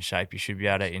want to get in shape. You should be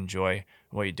able to enjoy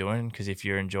what you're doing, because if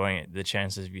you're enjoying it, the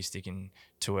chances of you sticking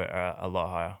to it are a lot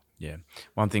higher. Yeah.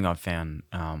 One thing I've found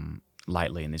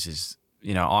lately, and this is,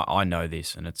 you know, I know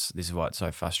this, and this is why it's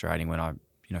so frustrating when I,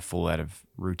 you know, fall out of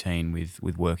routine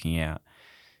with working out,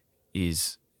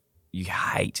 is you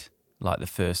hate like the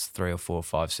first 3 or 4 or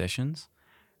 5 sessions,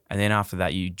 and then after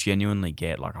that you genuinely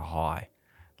get like a high.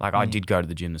 Like I did go to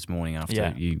the gym this morning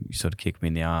after you sort of kicked me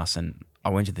in the ass, and I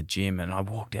went to the gym and I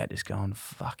walked out just going,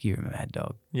 fuck, you're a mad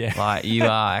dog. Yeah. Like, you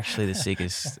are actually the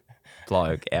sickest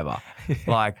bloke ever.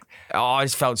 Like, I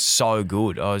just felt so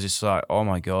good. I was just like, oh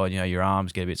my God, your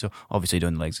arms get a bit so obviously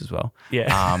doing the legs as well.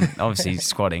 Yeah. Obviously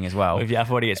squatting as well. If your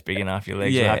upper body gets big enough, your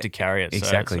legs will have to carry it.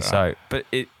 Exactly. So, but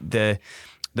the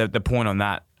point on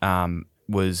that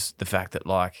was the fact that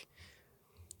like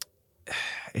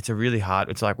it's a really hard.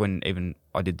 It's like when even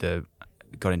I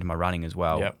got into my running as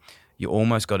well. Yep. You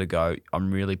almost got to go,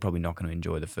 I'm really probably not going to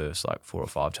enjoy the first like 4 or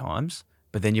 5 times,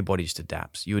 but then your body just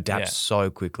adapts. You adapt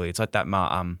so quickly. It's like that,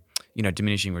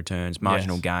 diminishing returns,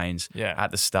 marginal gains. Yeah.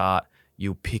 At the start,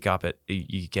 you'll pick up it.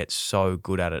 You get so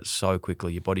good at it so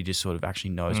quickly. Your body just sort of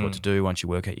actually knows what to do once you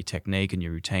work out your technique and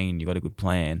your routine. You've got a good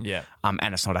plan. Yeah. And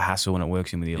it's not a hassle and it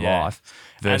works in with your life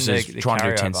versus the trying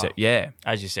to do 10 sets. Yeah.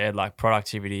 As you said, like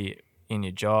productivity in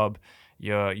your job,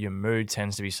 your mood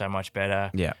tends to be so much better.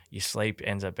 Yeah. Your sleep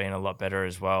ends up being a lot better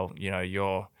as well.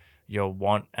 Your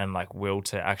want and like will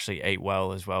to actually eat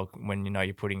well as well when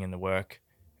you're putting in the work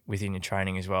within your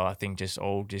training as well. I think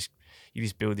you just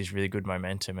build this really good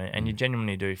momentum and you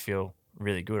genuinely do feel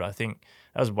really good. I think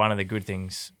that was one of the good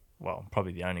things, well,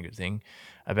 probably the only good thing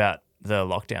about the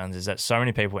lockdowns is that so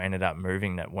many people ended up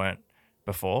moving that weren't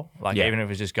before. Like even if it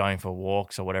was just going for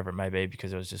walks or whatever it may be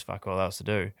because there was just fuck all else to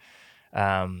do.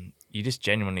 You just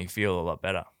genuinely feel a lot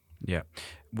better. Yeah.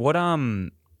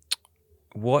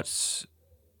 What's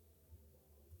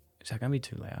is that going to be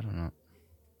too loud or not?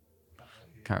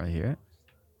 Can't really hear it.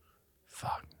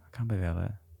 Fuck. I can't believe how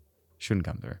that shouldn't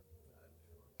come through.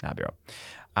 I'll be right.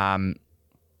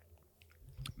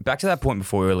 Back to that point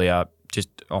before earlier, just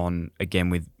on, again,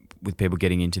 with people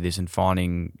getting into this and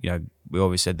finding, we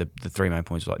always said the 3 main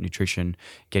points are like nutrition,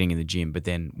 getting in the gym, but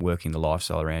then working the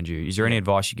lifestyle around you. Is there any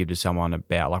advice you give to someone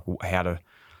about like how to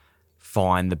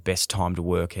find the best time to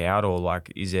work out, or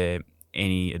like is there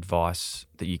any advice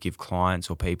that you give clients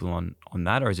or people on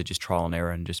that, or is it just trial and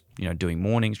error and just doing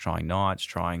mornings, trying nights,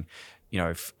 trying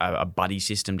a buddy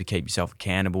system to keep yourself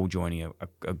accountable, joining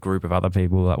a group of other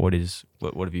people? Like what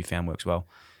have you found works well?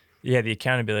 Yeah, the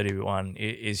accountability one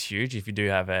is huge. If you do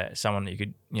have someone that you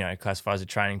could, classify as a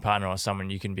training partner or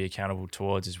someone you can be accountable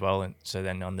towards as well. And so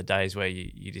then on the days where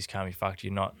you just can't be fucked,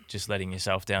 you're not just letting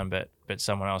yourself down, but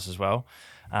someone else as well.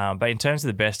 But in terms of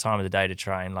the best time of the day to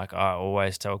train, like I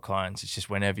always tell clients, it's just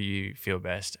whenever you feel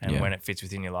best and when it fits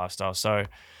within your lifestyle. So,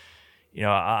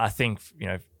 I think,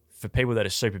 for people that are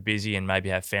super busy and maybe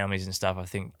have families and stuff, I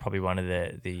think probably one of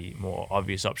the more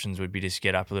obvious options would be just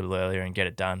get up a little earlier and get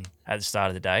it done at the start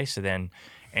of the day. So then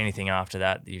anything after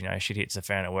that, shit hits the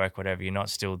fan at work, whatever, you're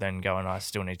not still then going, I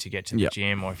still need to get to the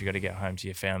gym, or if you got to get home to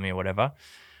your family or whatever.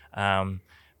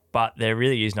 But there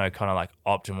really is no kind of like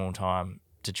optimal time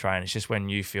to train. It's just when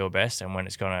you feel best and when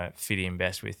it's going to fit in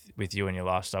best with you and your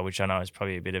lifestyle, which I know is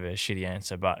probably a bit of a shitty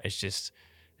answer, but it's just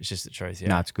the truth. Yeah.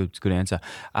 No, it's good. It's a good answer.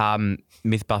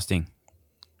 Myth busting.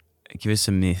 Give us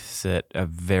some myths that are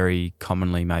very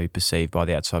commonly maybe perceived by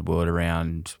the outside world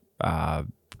around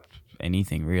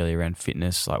anything really, around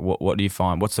fitness. Like what do you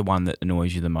find? What's the one that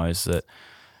annoys you the most that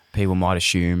people might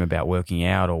assume about working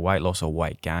out or weight loss or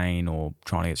weight gain or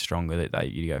trying to get stronger that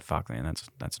you go, fuck man,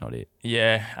 that's not it.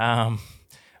 Yeah.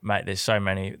 Mate, there's so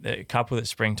many. A couple that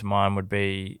spring to mind would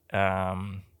be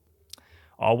one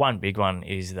big one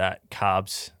is that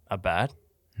carbs are bad.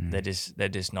 They're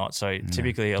just not. So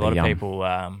typically a lot of people,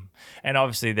 and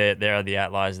obviously there are the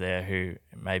outliers there who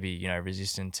may be,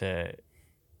 resistant to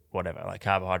whatever, like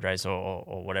carbohydrates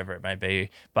or whatever it may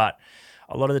be. But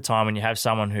a lot of the time when you have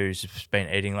someone who's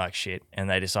been eating like shit and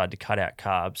they decide to cut out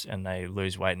carbs and they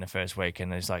lose weight in the first week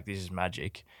and it's like, this is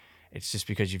magic. It's just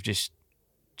because you've just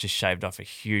shaved off a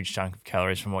huge chunk of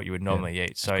calories from what you would normally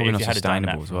eat. So if you had done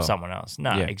that from someone else,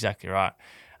 exactly right.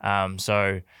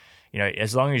 So,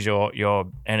 as long as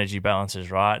your energy balance is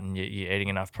right and you're eating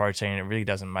enough protein, it really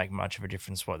doesn't make much of a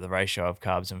difference what the ratio of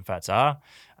carbs and fats are.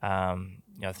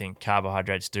 I think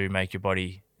carbohydrates do make your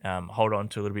body hold on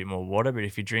to a little bit more water, but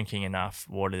if you're drinking enough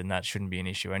water, then that shouldn't be an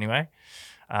issue anyway.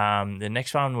 The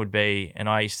next one would be, and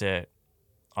I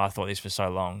thought this for so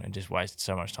long and just wasted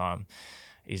so much time,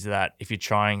 is that if you're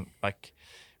trying, like,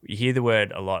 you hear the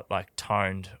word a lot, like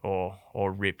toned or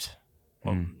ripped,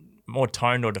 or more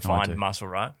toned or defined muscle,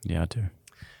 right? Yeah, I do.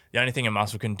 The only thing a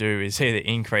muscle can do is either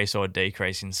increase or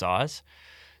decrease in size.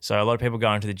 So a lot of people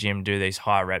go into the gym, do these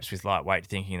high reps with light weight,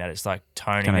 thinking that it's like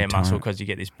toning their muscle because you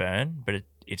get this burn, but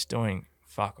it's doing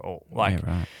fuck all. Like,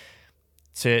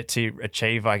 to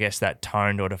achieve, I guess, that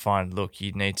toned or defined look,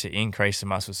 you need to increase the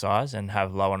muscle size and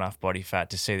have low enough body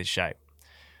fat to see the shape.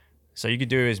 So you could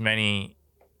do as many,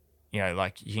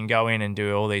 like you can go in and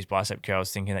do all these bicep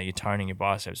curls thinking that you're toning your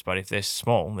biceps, but if they're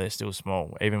small, they're still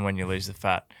small, even when you lose the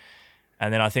fat.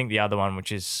 And then I think the other one,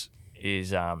 which is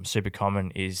is super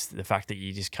common is the fact that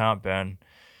you just can't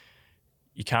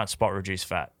spot reduce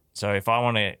fat. So if I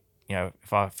want to,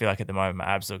 if I feel like at the moment my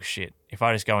abs look shit, if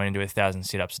I just go in and do 1,000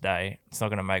 sit-ups a day, it's not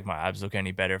going to make my abs look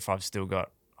any better if I've still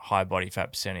got high body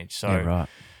fat percentage. So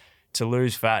to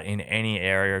lose fat in any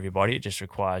area of your body, it just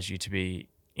requires you to be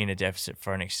in a deficit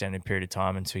for an extended period of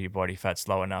time until your body fat's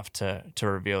low enough to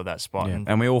reveal that spot. Yeah.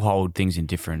 And we all hold things in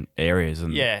different areas.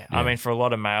 And I mean, for a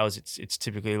lot of males, it's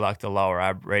typically like the lower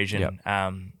ab region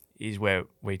is where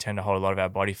we tend to hold a lot of our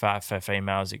body fat. For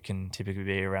females, it can typically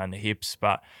be around the hips,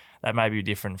 but that may be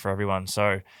different for everyone.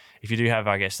 So if you do have,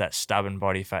 I guess, that stubborn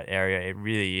body fat area, it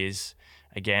really is,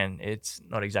 again, it's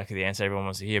not exactly the answer everyone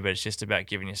wants to hear, but it's just about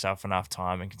giving yourself enough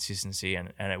time and consistency,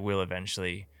 and it will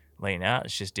eventually lean out.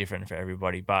 It's just different for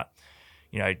everybody. But,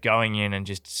 going in and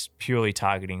just purely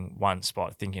targeting one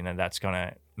spot, thinking that that's going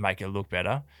to make it look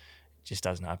better, just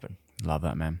doesn't happen. Love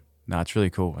that, man. No, it's really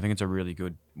cool. I think it's a really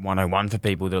good 101 for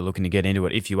people that are looking to get into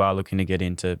it. If you are looking to get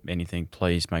into anything,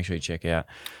 please make sure you check out.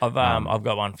 I've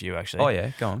got one for you, actually. Oh,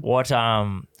 yeah, go on. What,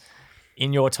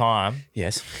 in your time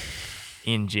yes,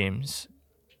 in gyms,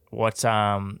 what's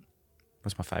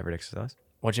my favourite exercise?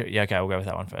 Okay, we'll go with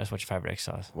that one first. What's your favourite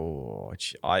exercise?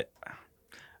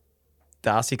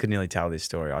 Darcy could nearly tell this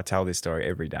story. I tell this story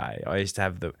every day. I used to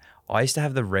have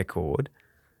the record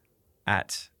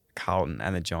at Carlton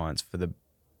and the Giants for the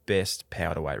best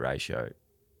power to weight ratio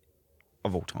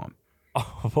of all time.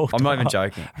 I'm not even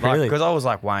joking. Really? Because I was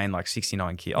weighing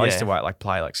 69 kilos. I used to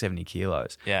play 70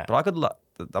 kilos. Yeah. But I could,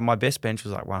 my best bench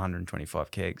was 125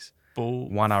 kegs. Bull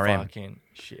 1 RM. Fucking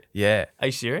shit. Yeah. Are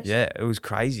you serious? Yeah, it was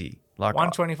crazy.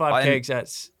 125 kegs,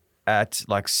 that's... At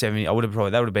 70, that would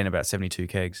have been about 72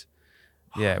 kegs.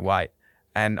 Yeah, weight.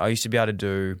 And I used to be able to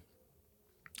do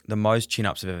the most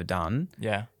chin-ups I've ever done.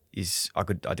 Yeah. I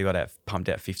got pumped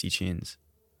out 50 chins.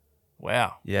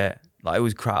 Wow. Yeah. It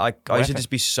was crazy. I used to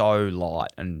just be so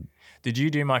light. And did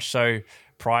you do much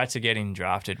prior to getting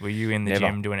drafted? Were you in the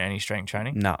gym doing any strength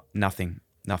training? No, nothing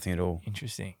at all.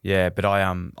 Interesting. Yeah, but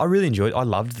I really enjoyed. I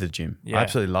loved the gym. Yeah. I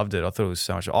absolutely loved it. I thought it was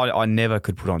so much. I never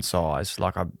could put on size.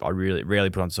 I really rarely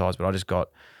put on size, but I just got,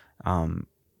 I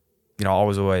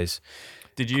was always.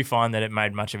 Did you find that it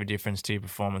made much of a difference to your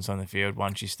performance on the field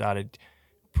once you started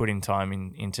putting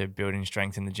time into building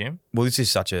strength in the gym? Well, this is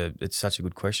such a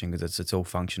good question because it's all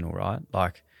functional, right?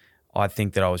 I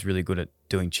think that I was really good at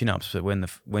doing chin-ups, but when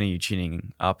are you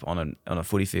chinning up on a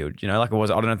footy field? I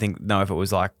don't know if it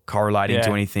was correlating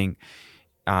to anything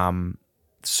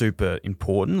super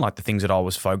important, the things that I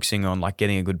was focusing on,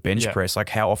 getting a good bench press.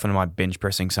 How often am I bench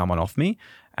pressing someone off me?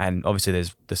 And obviously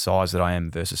there's the size that I am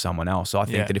versus someone else. So I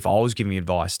think that if I was giving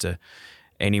advice to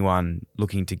anyone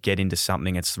looking to get into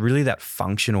something, it's really that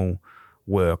functional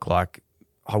work. I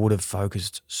would have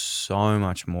focused so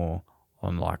much more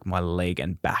on my leg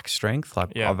and back strength.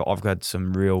 I've got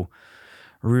some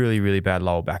really, really bad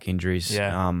lower back injuries.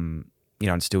 Yeah. And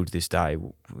still to this day,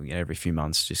 every few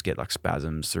months just get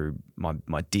spasms through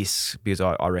my discs because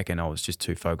I reckon I was just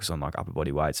too focused on upper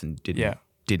body weights and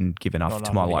didn't give enough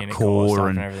to my core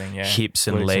and hips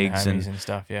and legs and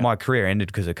stuff. Yeah. My career ended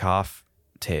because of calf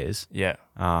tears. Yeah.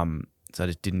 So I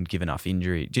just didn't give enough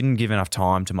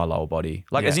time to my lower body.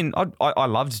 As in, I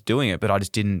loved doing it, but I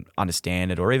just didn't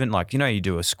understand it. Or even you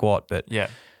do a squat, but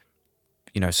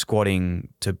squatting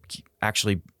to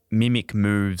actually mimic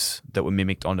moves that were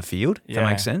mimicked on the field. If that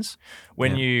makes sense.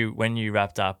 When you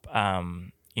wrapped up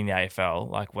in the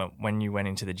AFL, when you went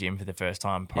into the gym for the first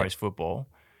time post football,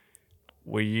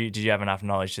 did you have enough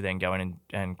knowledge to then go in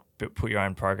and put your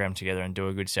own program together and do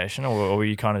a good session, or were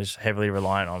you kind of just heavily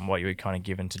reliant on what you were kind of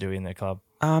given to do in the club?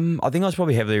 I think I was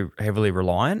probably heavily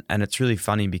reliant, and it's really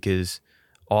funny because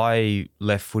I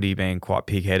left footy being quite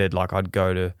pig-headed. I'd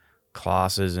go to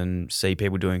classes and see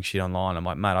people doing shit online. I'm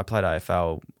like, mate, I played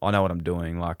AFL. I know what I'm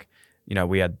doing.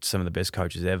 We had some of the best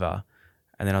coaches ever.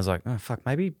 And then I was like, oh, fuck,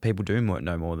 maybe people do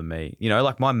know more than me.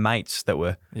 My mates that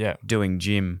were doing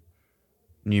gym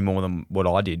knew more than what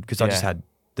I did because I just had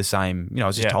the same, I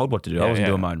was just told what to do. I wasn't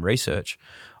doing my own research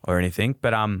or anything.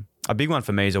 But a big one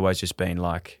for me has always just been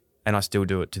and I still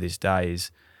do it to this day,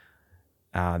 is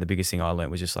the biggest thing I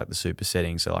learned was just the super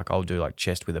setting. So I'll do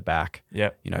chest with a back,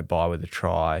 bi with a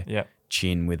try,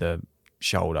 chin with a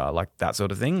shoulder, that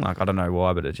sort of thing. I don't know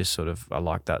why, but it just I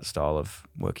like that style of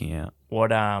working out.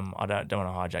 What I don't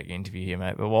want to hijack your interview here,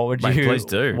 mate, but what would you please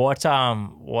do. What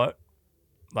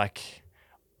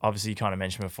obviously you kind of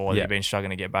mentioned before that you've been struggling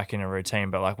to get back in a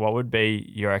routine, but what would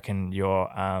be your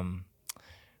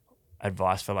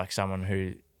advice for someone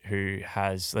who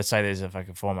has, let's say there's a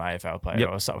former AFL player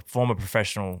or a former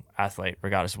professional athlete,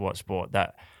 regardless of what sport,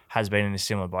 that has been in a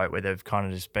similar boat where they've kind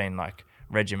of just been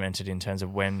regimented in terms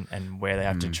of when and where they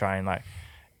have to train? Like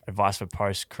advice for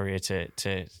post career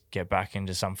to get back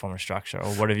into some form of structure,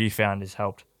 or what have you found has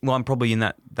helped? Well, I'm probably in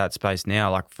that space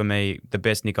now. Like for me, the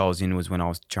best nick I was in was when I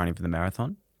was training for the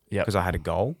marathon. Yeah, because I had a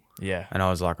goal. Yeah, and I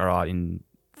was like, all right, in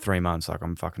 3 months, like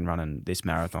I'm fucking running this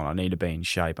marathon. I need to be in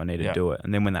shape. I need to do it.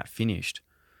 And then when that finished,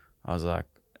 I was like,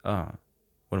 oh,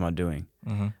 what am I doing?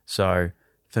 Mm-hmm. So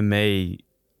for me,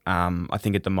 I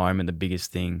think at the moment the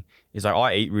biggest thing is like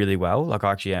I eat really well. Like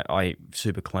I eat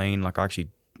super clean. Like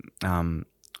I'm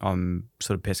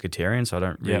sort of pescatarian, so I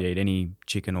don't really eat any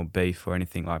chicken or beef or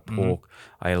anything like pork.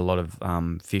 I eat a lot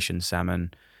of fish and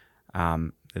salmon.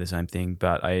 They're the same thing,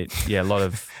 but I eat a lot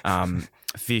of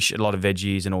fish, a lot of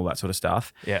veggies and all that sort of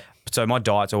stuff. Yeah. So my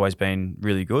diet's always been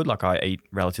really good. Like I eat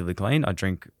relatively clean. I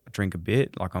drink a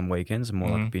bit, like on weekends. I'm more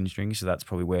like a binge drinker, so that's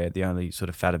probably where the only sort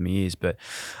of fat of me is. But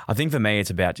I think for me, it's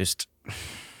about just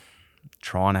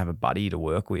trying to have a buddy to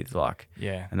work with, like,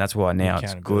 and that's why now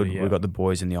it's good. We've got the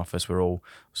boys in the office. We're all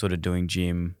sort of doing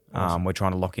gym. Awesome. We're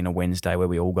trying to lock in a Wednesday where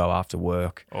we all go after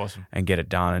work, and get it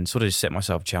done, and sort of just set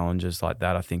myself challenges like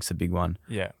that. I think is the big one.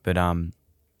 Yeah, but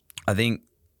I think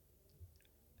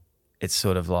it's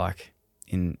sort of like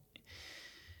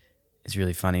it's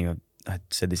really funny. I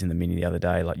said this in the mini the other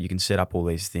day. Like you can set up all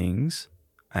these things,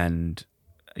 and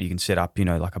you can set up,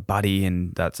 like a buddy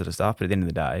and that sort of stuff. But at the end of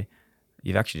the day,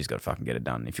 you've actually just got to fucking get it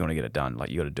done. If you want to get it done, like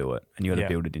you got to do it, and you got to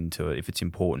build it into it. If it's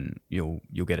important, you'll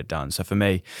get it done. So for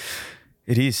me,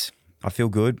 it is. I feel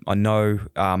good. I know,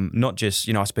 not just,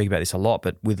 I speak about this a lot,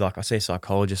 but with like I see a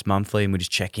psychologist monthly, and we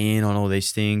just check in on all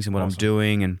these things and what I'm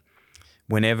doing. And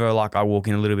whenever like I walk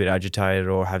in a little bit agitated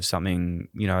or have something,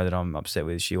 that I'm upset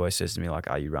with, she always says to me like,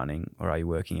 "Are you running or are you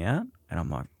working out?" And I'm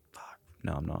like, "Fuck,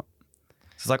 no, I'm not."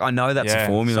 So it's like I know that's the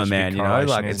formula, man.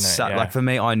 Like it's like for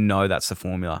me, I know that's the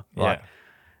formula. Like,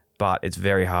 but it's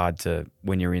very hard to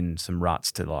when you're in some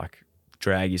ruts to like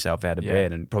drag yourself out of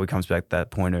bed, and it probably comes back to that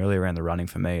point earlier around the running.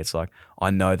 For me, it's like I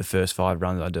know the first 5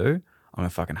 runs I do, I'm gonna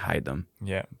fucking hate them.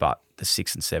 Yeah. But the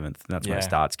 6th and 7th, that's when it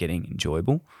starts getting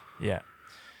enjoyable. Yeah.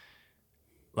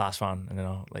 Last one, and then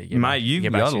I'll let you get Mate, you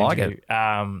like it.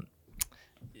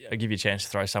 I'll give you a chance to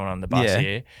throw someone on the bus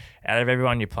here. Out of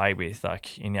everyone you played with,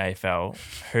 like in the AFL,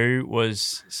 who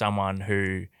was someone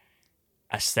who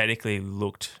aesthetically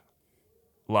looked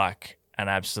like an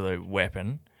absolute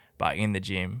weapon, but in the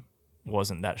gym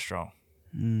wasn't that strong?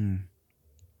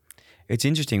 It's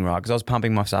interesting, right? Because I was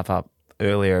pumping myself up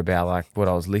earlier about like what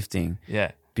I was lifting.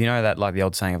 Yeah. But you know that like the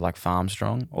old saying of like farm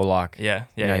strong, or like you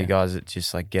guys that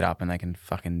just like get up and they can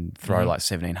fucking throw like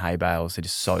 17 hay bales. They're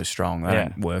just so strong. They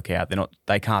don't work out.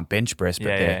 They can't bench press,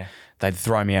 but they'd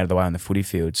throw me out of the way on the footy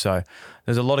field. So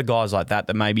there's a lot of guys like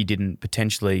that maybe didn't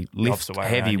potentially lift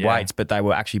heavy weights, but they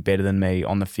were actually better than me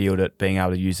on the field at being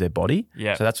able to use their body.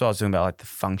 Yeah. So that's what I was talking about. Like the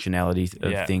functionality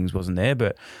of things wasn't there,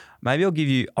 but maybe I'll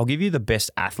give you the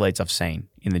best athletes I've seen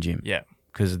in the gym. Yeah.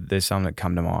 Because there's some that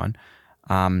come to mind.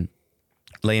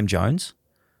 Liam Jones,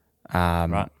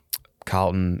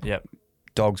 Carlton,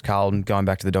 Dogs Carlton, going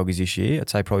back to the Doggies this year,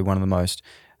 I'd say probably one of the most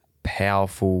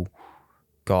powerful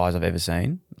guys I've ever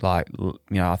seen. Like,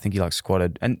 I think he like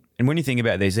squatted. And when you think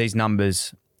about these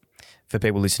numbers, for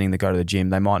people listening that go to the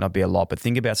gym, they might not be a lot, but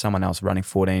think about someone else running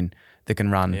 14 that can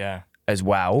run as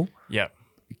well,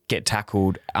 get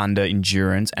tackled under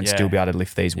endurance and still be able to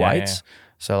lift these weights.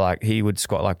 So like he would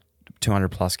squat like 200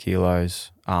 plus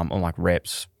kilos on like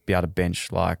reps, be able to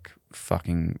bench like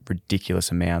fucking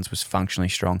ridiculous amounts, was functionally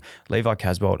strong. Levi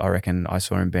Casbolt, I reckon I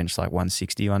saw him bench like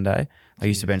 160 one day. I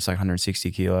used to bench like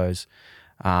 160 kilos.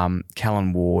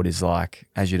 Callan Ward is like,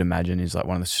 as you'd imagine, is like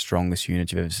one of the strongest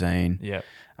units you've ever seen. Yeah.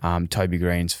 Toby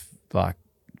Green's like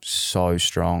so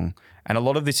strong. And a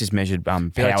lot of this is measured power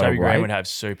like Toby weight. Green would have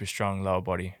super strong lower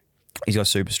body. He's got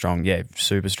super strong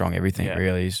everything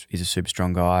really. He's a super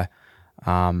strong guy.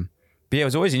 But yeah, it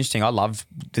was always interesting. I loved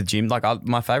the gym. Like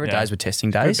my favorite days were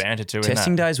testing days. Good banter too.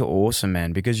 Testing days were awesome,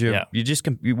 man, because you're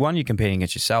competing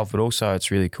against yourself, but also it's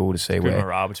really cool to see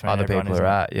where other people are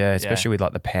at. Yeah, especially with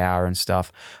like the power and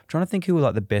stuff. I'm trying to think who were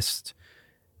like the best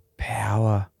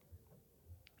power.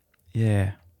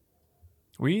 Yeah.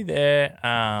 Were you there?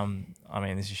 I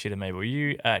mean, this is shit of me. But were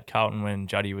you at Carlton when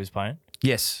Juddy was playing?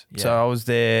 Yes. Yeah. So I was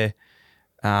there.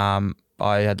 I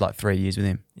had like 3 years with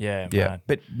him. Yeah. Man.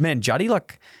 But man, Juddy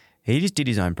like. He just did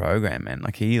his own program, man.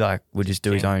 Like he like would just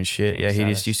do his own shit. Yeah, he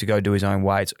just used to go do his own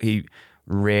weights. He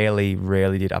rarely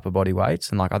did upper body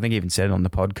weights. And like I think he even said it on the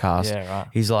podcast. Yeah, right.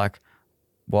 He's like,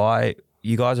 why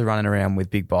you guys are running around with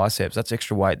big biceps? That's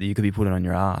extra weight that you could be putting on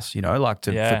your ass, like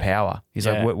for power. He's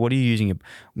like, what are you using?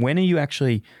 When are you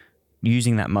actually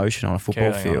using that motion on a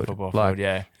football field?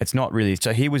 It's not really.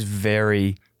 So he was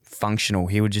very functional.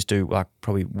 He would just do like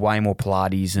probably way more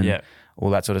Pilates and all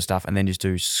that sort of stuff, and then just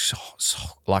do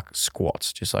like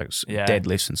squats, just like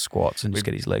deadlifts and squats, and just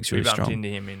get his legs really strong. We bumped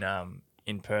into him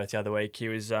in Perth the other week. He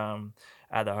was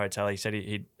at the hotel. He said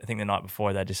I think the night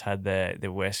before they just had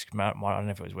the West, I don't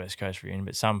know if it was West Coast reunion,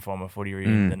 but some form of footy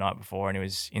reunion the night before, and he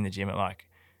was in the gym at like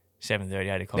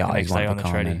 7:30, 8 o'clock the next day on the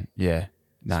treadie. Yeah.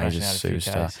 No, he's just a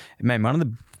superstar. Man, one of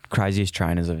the craziest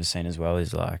trainers I've ever seen as well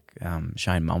is like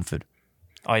Shane Mumford.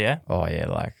 Oh, yeah? Oh, yeah.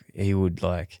 Like he would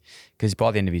because by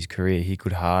the end of his career, he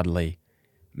could hardly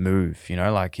move,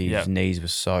 like his knees were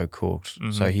so cooked.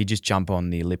 Mm-hmm. So he'd just jump on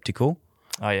the elliptical.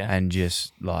 Oh, yeah. And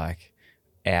just like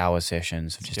hour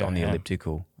sessions just on the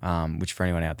elliptical, which for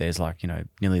anyone out there is like,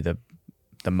 nearly the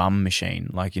mum machine,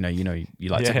 like, you like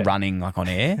it's like running like on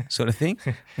air sort of thing.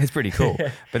 It's pretty cool.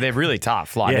 But they're really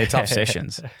tough. Like they're tough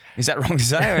sessions. Is that wrong to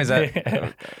say, or is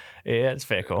that yeah, it's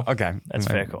fair call. Okay. That's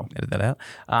fair call. Edit that out.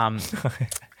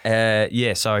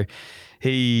 So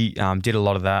he did a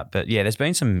lot of that. But yeah, there's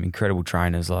been some incredible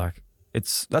trainers. Like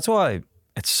that's why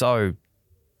it's so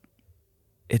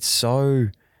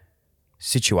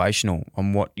situational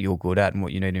on what you're good at and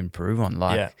what you need to improve on.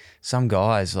 Like some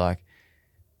guys, like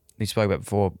we spoke about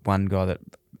before, one guy that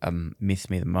missed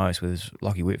me the most was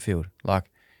Lockie Whitfield. Like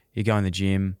you go in the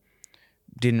gym,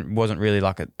 wasn't really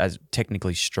like as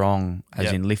technically strong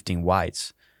as in lifting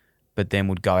weights, but then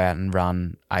would go out and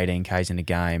run 18 Ks in a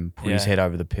game, put his head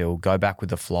over the pill, go back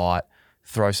with the flight,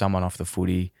 throw someone off the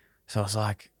footy. So I was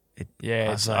like,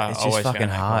 it's just fucking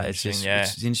hard. It's just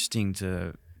it's interesting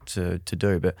to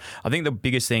do. But I think the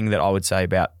biggest thing that I would say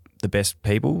about the best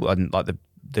people and like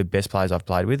the best players I've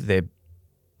played with, their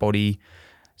body,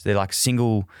 they're like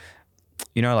single,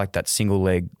 like that single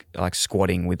leg, like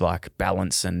squatting with like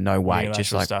balance and no weight,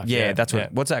 just like stuff, that's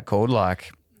what's that called?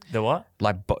 Like the what?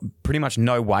 Like pretty much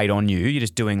no weight on you. You're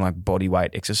just doing like body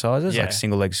weight exercises, like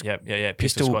single legs,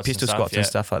 pistol squats and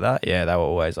stuff like that. Yeah, they were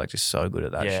always like just so good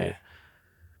at that shit.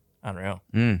 Unreal.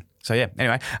 So yeah.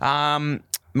 Anyway,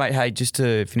 mate, hey, just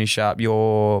to finish up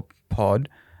your pod,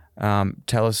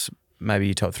 tell us maybe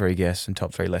your top 3 guests and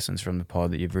top 3 lessons from the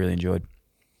pod that you've really enjoyed.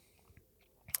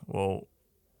 Well,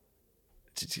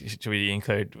 should we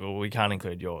include? Well, we can't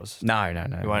include yours. No.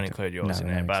 We won't include yours in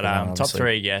there. But top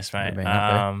 3 guests, mate. Mate,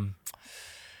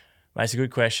 it's a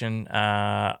good question.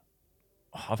 I've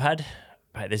had,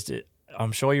 mate,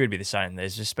 I'm sure you would be the same.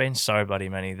 There's just been so bloody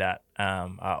many that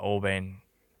are all been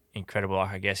incredible.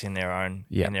 Like I guess in their own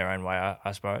way,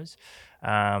 I suppose.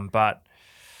 But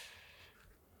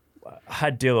I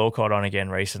had Dill Alcott on again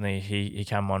recently. He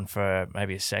came on for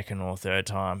maybe a second or third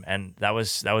time, and that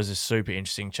was a super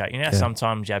interesting chat.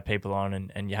 Sometimes you have people on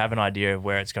and you have an idea of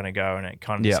where it's going to go, and it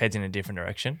kind of just heads in a different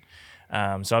direction. So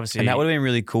obviously, and that would have been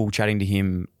really cool chatting to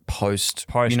him post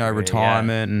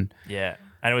retirement.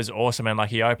 And it was awesome. And like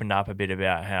he opened up a bit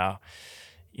about how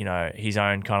his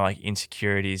own kind of like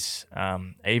insecurities,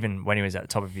 even when he was at the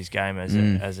top of his game as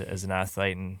an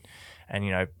athlete,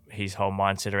 and his whole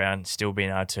mindset around still being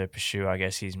able to pursue, I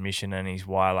guess, his mission and his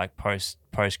why, like post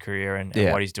career and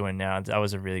what he's doing now. That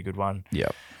was a really good one.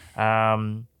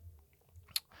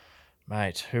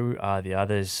 Mate, who are the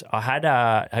others? I had.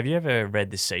 Have you ever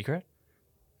read The Secret?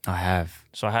 I have.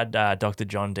 So I had Dr.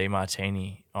 John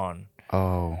DeMartini on.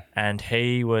 Oh. And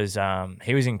he was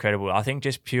incredible. I think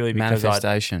just purely because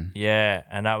Manifestation.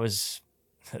 And that was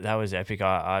epic.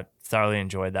 I thoroughly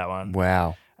enjoyed that one.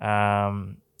 Wow.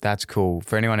 That's cool.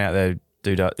 For anyone out there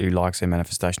who likes their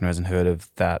manifestation, who hasn't heard of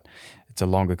that, it's a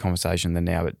longer conversation than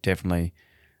now, but definitely,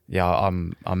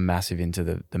 I'm massive into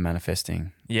the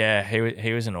manifesting. Yeah,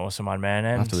 he was an awesome one, man.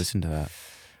 And I have to listen to that.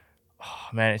 Oh,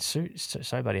 man, it's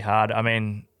so bloody hard. I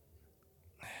mean,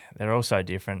 they're all so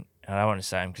different. I don't want to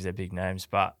say them because they're big names,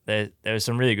 but there were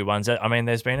some really good ones. I mean,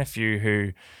 there's been a few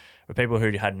who were people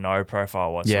who had no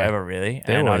profile whatsoever, really.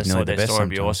 They're and I just thought the their story would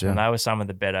be awesome. Yeah. And they were some of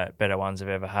the better ones I've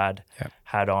ever had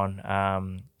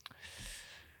on.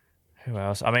 Who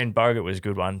else? I mean, Bogut was a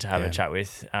good one to have a chat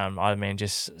with. I mean,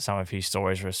 just some of his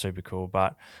stories were super cool.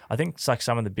 But I think it's like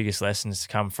some of the biggest lessons to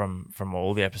come from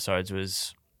all the episodes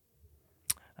was,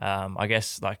 I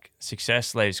guess, like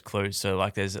success leaves clues. So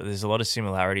like there's a lot of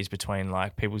similarities between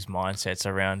like people's mindsets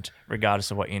around, regardless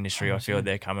of what industry I feel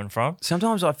they're coming from.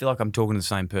 Sometimes I feel like I'm talking to the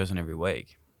same person every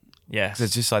week. Yeah,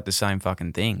 it's just like the same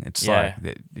fucking thing. It's like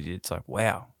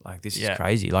wow, like this is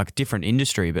crazy. Like different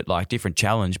industry, but like different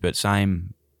challenge, but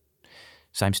same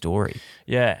story.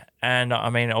 Yeah, and I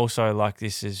mean also like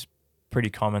this is pretty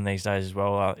common these days as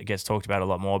well. It gets talked about a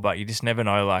lot more, but you just never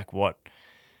know like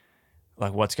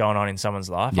what's going on in someone's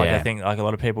life. Like I think like a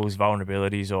lot of people's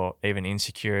vulnerabilities or even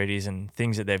insecurities and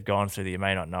things that they've gone through that you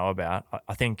may not know about.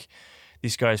 I think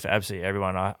this goes for absolutely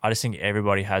everyone. I just think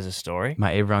everybody has a story.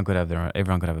 Mate, everyone could have their own,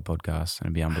 everyone could have a podcast and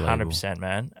it'd be unbelievable. 100%,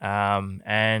 man.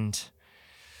 And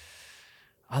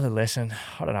other lesson,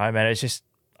 I don't know, man. It's just,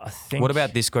 I think. What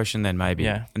about this question then, maybe?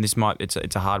 Yeah. And this might, it's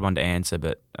a hard one to answer,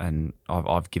 but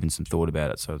I've given some thought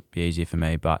about it, so it'd be easier for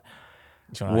me. But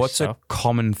what's a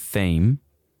common theme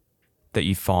that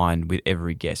you find with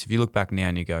every guest? If you look back now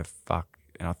and you go, fuck,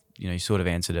 and you sort of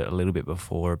answered it a little bit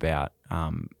before about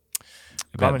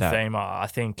common that. theme, I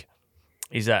think,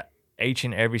 is that each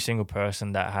and every single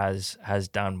person that has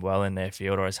done well in their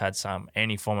field or has had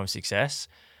any form of success,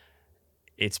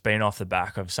 it's been off the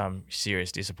back of some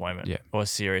serious disappointment or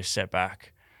serious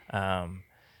setback. And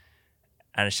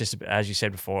it's just, as you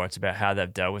said before, it's about how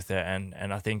they've dealt with it.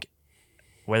 And I think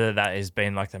whether that has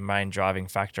been like the main driving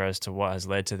factor as to what has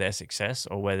led to their success,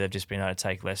 or whether they've just been able to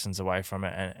take lessons away from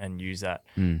it and use that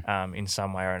in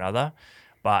some way or another.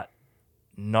 But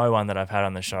no one that I've had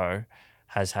on the show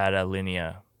has had a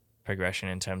linear progression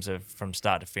in terms of from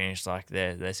start to finish. Like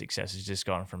their success has just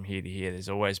gone from here to here. There's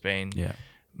always been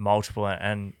multiple,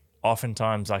 and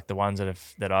oftentimes like the ones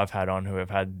that I've had on who have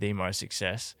had the most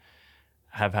success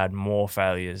have had more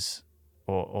failures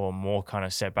or more kind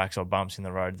of setbacks or bumps in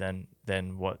the road than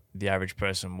what the average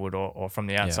person would, or from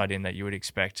the outside in that you would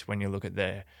expect when you look at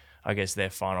their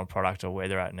final product or where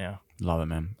they're at now. Love it,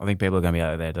 man. I think people are going to be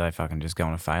out there today fucking just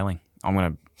going to failing. I'm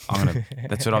gonna.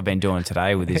 That's what I've been doing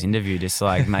today with this interview, just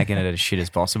like making it as shit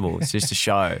as possible. It's just to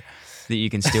show that you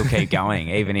can still keep going,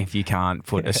 even if you can't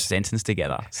put a sentence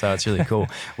together. So it's really cool.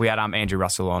 We had Andrew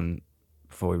Russell on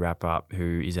before we wrap up,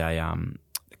 who is a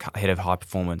head of high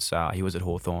performance. He was at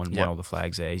Hawthorn, won all the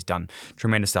flags there. He's done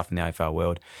tremendous stuff in the AFL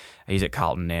world. He's at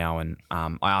Carlton now, and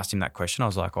I asked him that question. I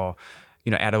was like, out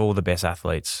of all the best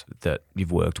athletes that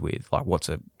you've worked with, like, what's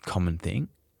a common thing?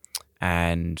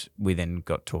 And we then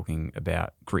got talking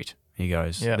about grit. He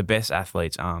goes, the best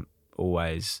athletes aren't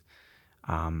always,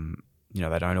 they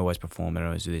don't always perform, they don't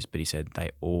always do this, but he said they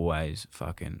always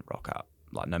fucking rock up,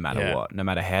 like no matter what, no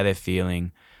matter how they're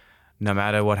feeling, no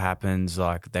matter what happens,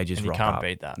 like they just rock up. You can't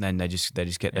beat that. And they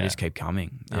just keep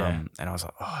coming. And I was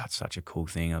like, oh, that's such a cool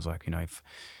thing. I was like, if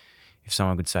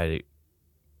someone could say,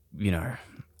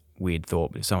 weird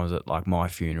thought, but if someone was at like my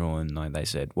funeral and like they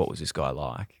said, what was this guy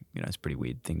like? It's a pretty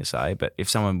weird thing to say, but if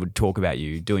someone would talk about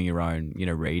you doing your own,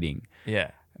 reading,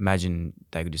 imagine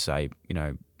they could just say,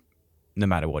 no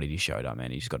matter what, he just showed up,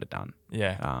 man, he just got it done.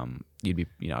 Yeah. You'd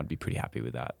be, I'd be pretty happy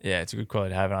with that. Yeah, it's a good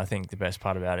quality to have, and I think the best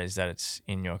part about it is that it's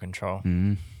in your control.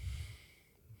 Mm.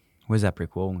 Where's that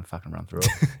brick wall? I'm going to fucking run through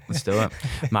it. Let's do it.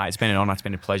 Mate, it's been an honour. It's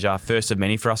been a pleasure. First of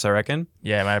many for us, I reckon.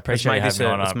 Yeah, mate, I appreciate you having me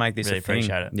on. Let's make this really a thing.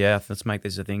 Appreciate it. Yeah, let's make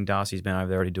this a thing. Darcy's been over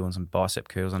there already doing some bicep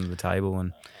curls under the table.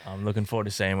 And I'm looking forward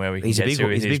to seing where we can get to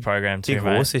with his program too, big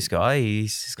mate. Horse, this guy.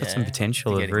 He's got some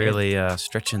potential of really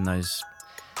stretching those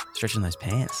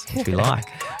pants, which we like.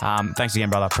 Thanks again,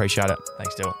 brother. Appreciate it.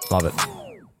 Thanks, Dill. Love it.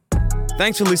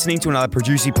 Thanks for listening to another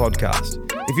Producy podcast.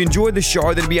 If you enjoyed the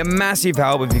show, that'd be a massive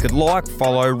help if you could like,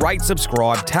 follow, rate,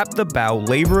 subscribe, tap the bell,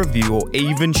 leave a review, or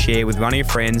even share with one of your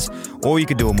friends, or you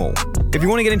could do them all. If you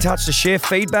want to get in touch to share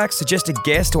feedback, suggest a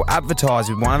guest, or advertise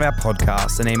with one of our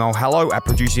podcasts, then email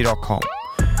hello@producer.com.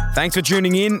 Thanks for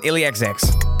tuning in.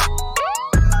 IllyXX.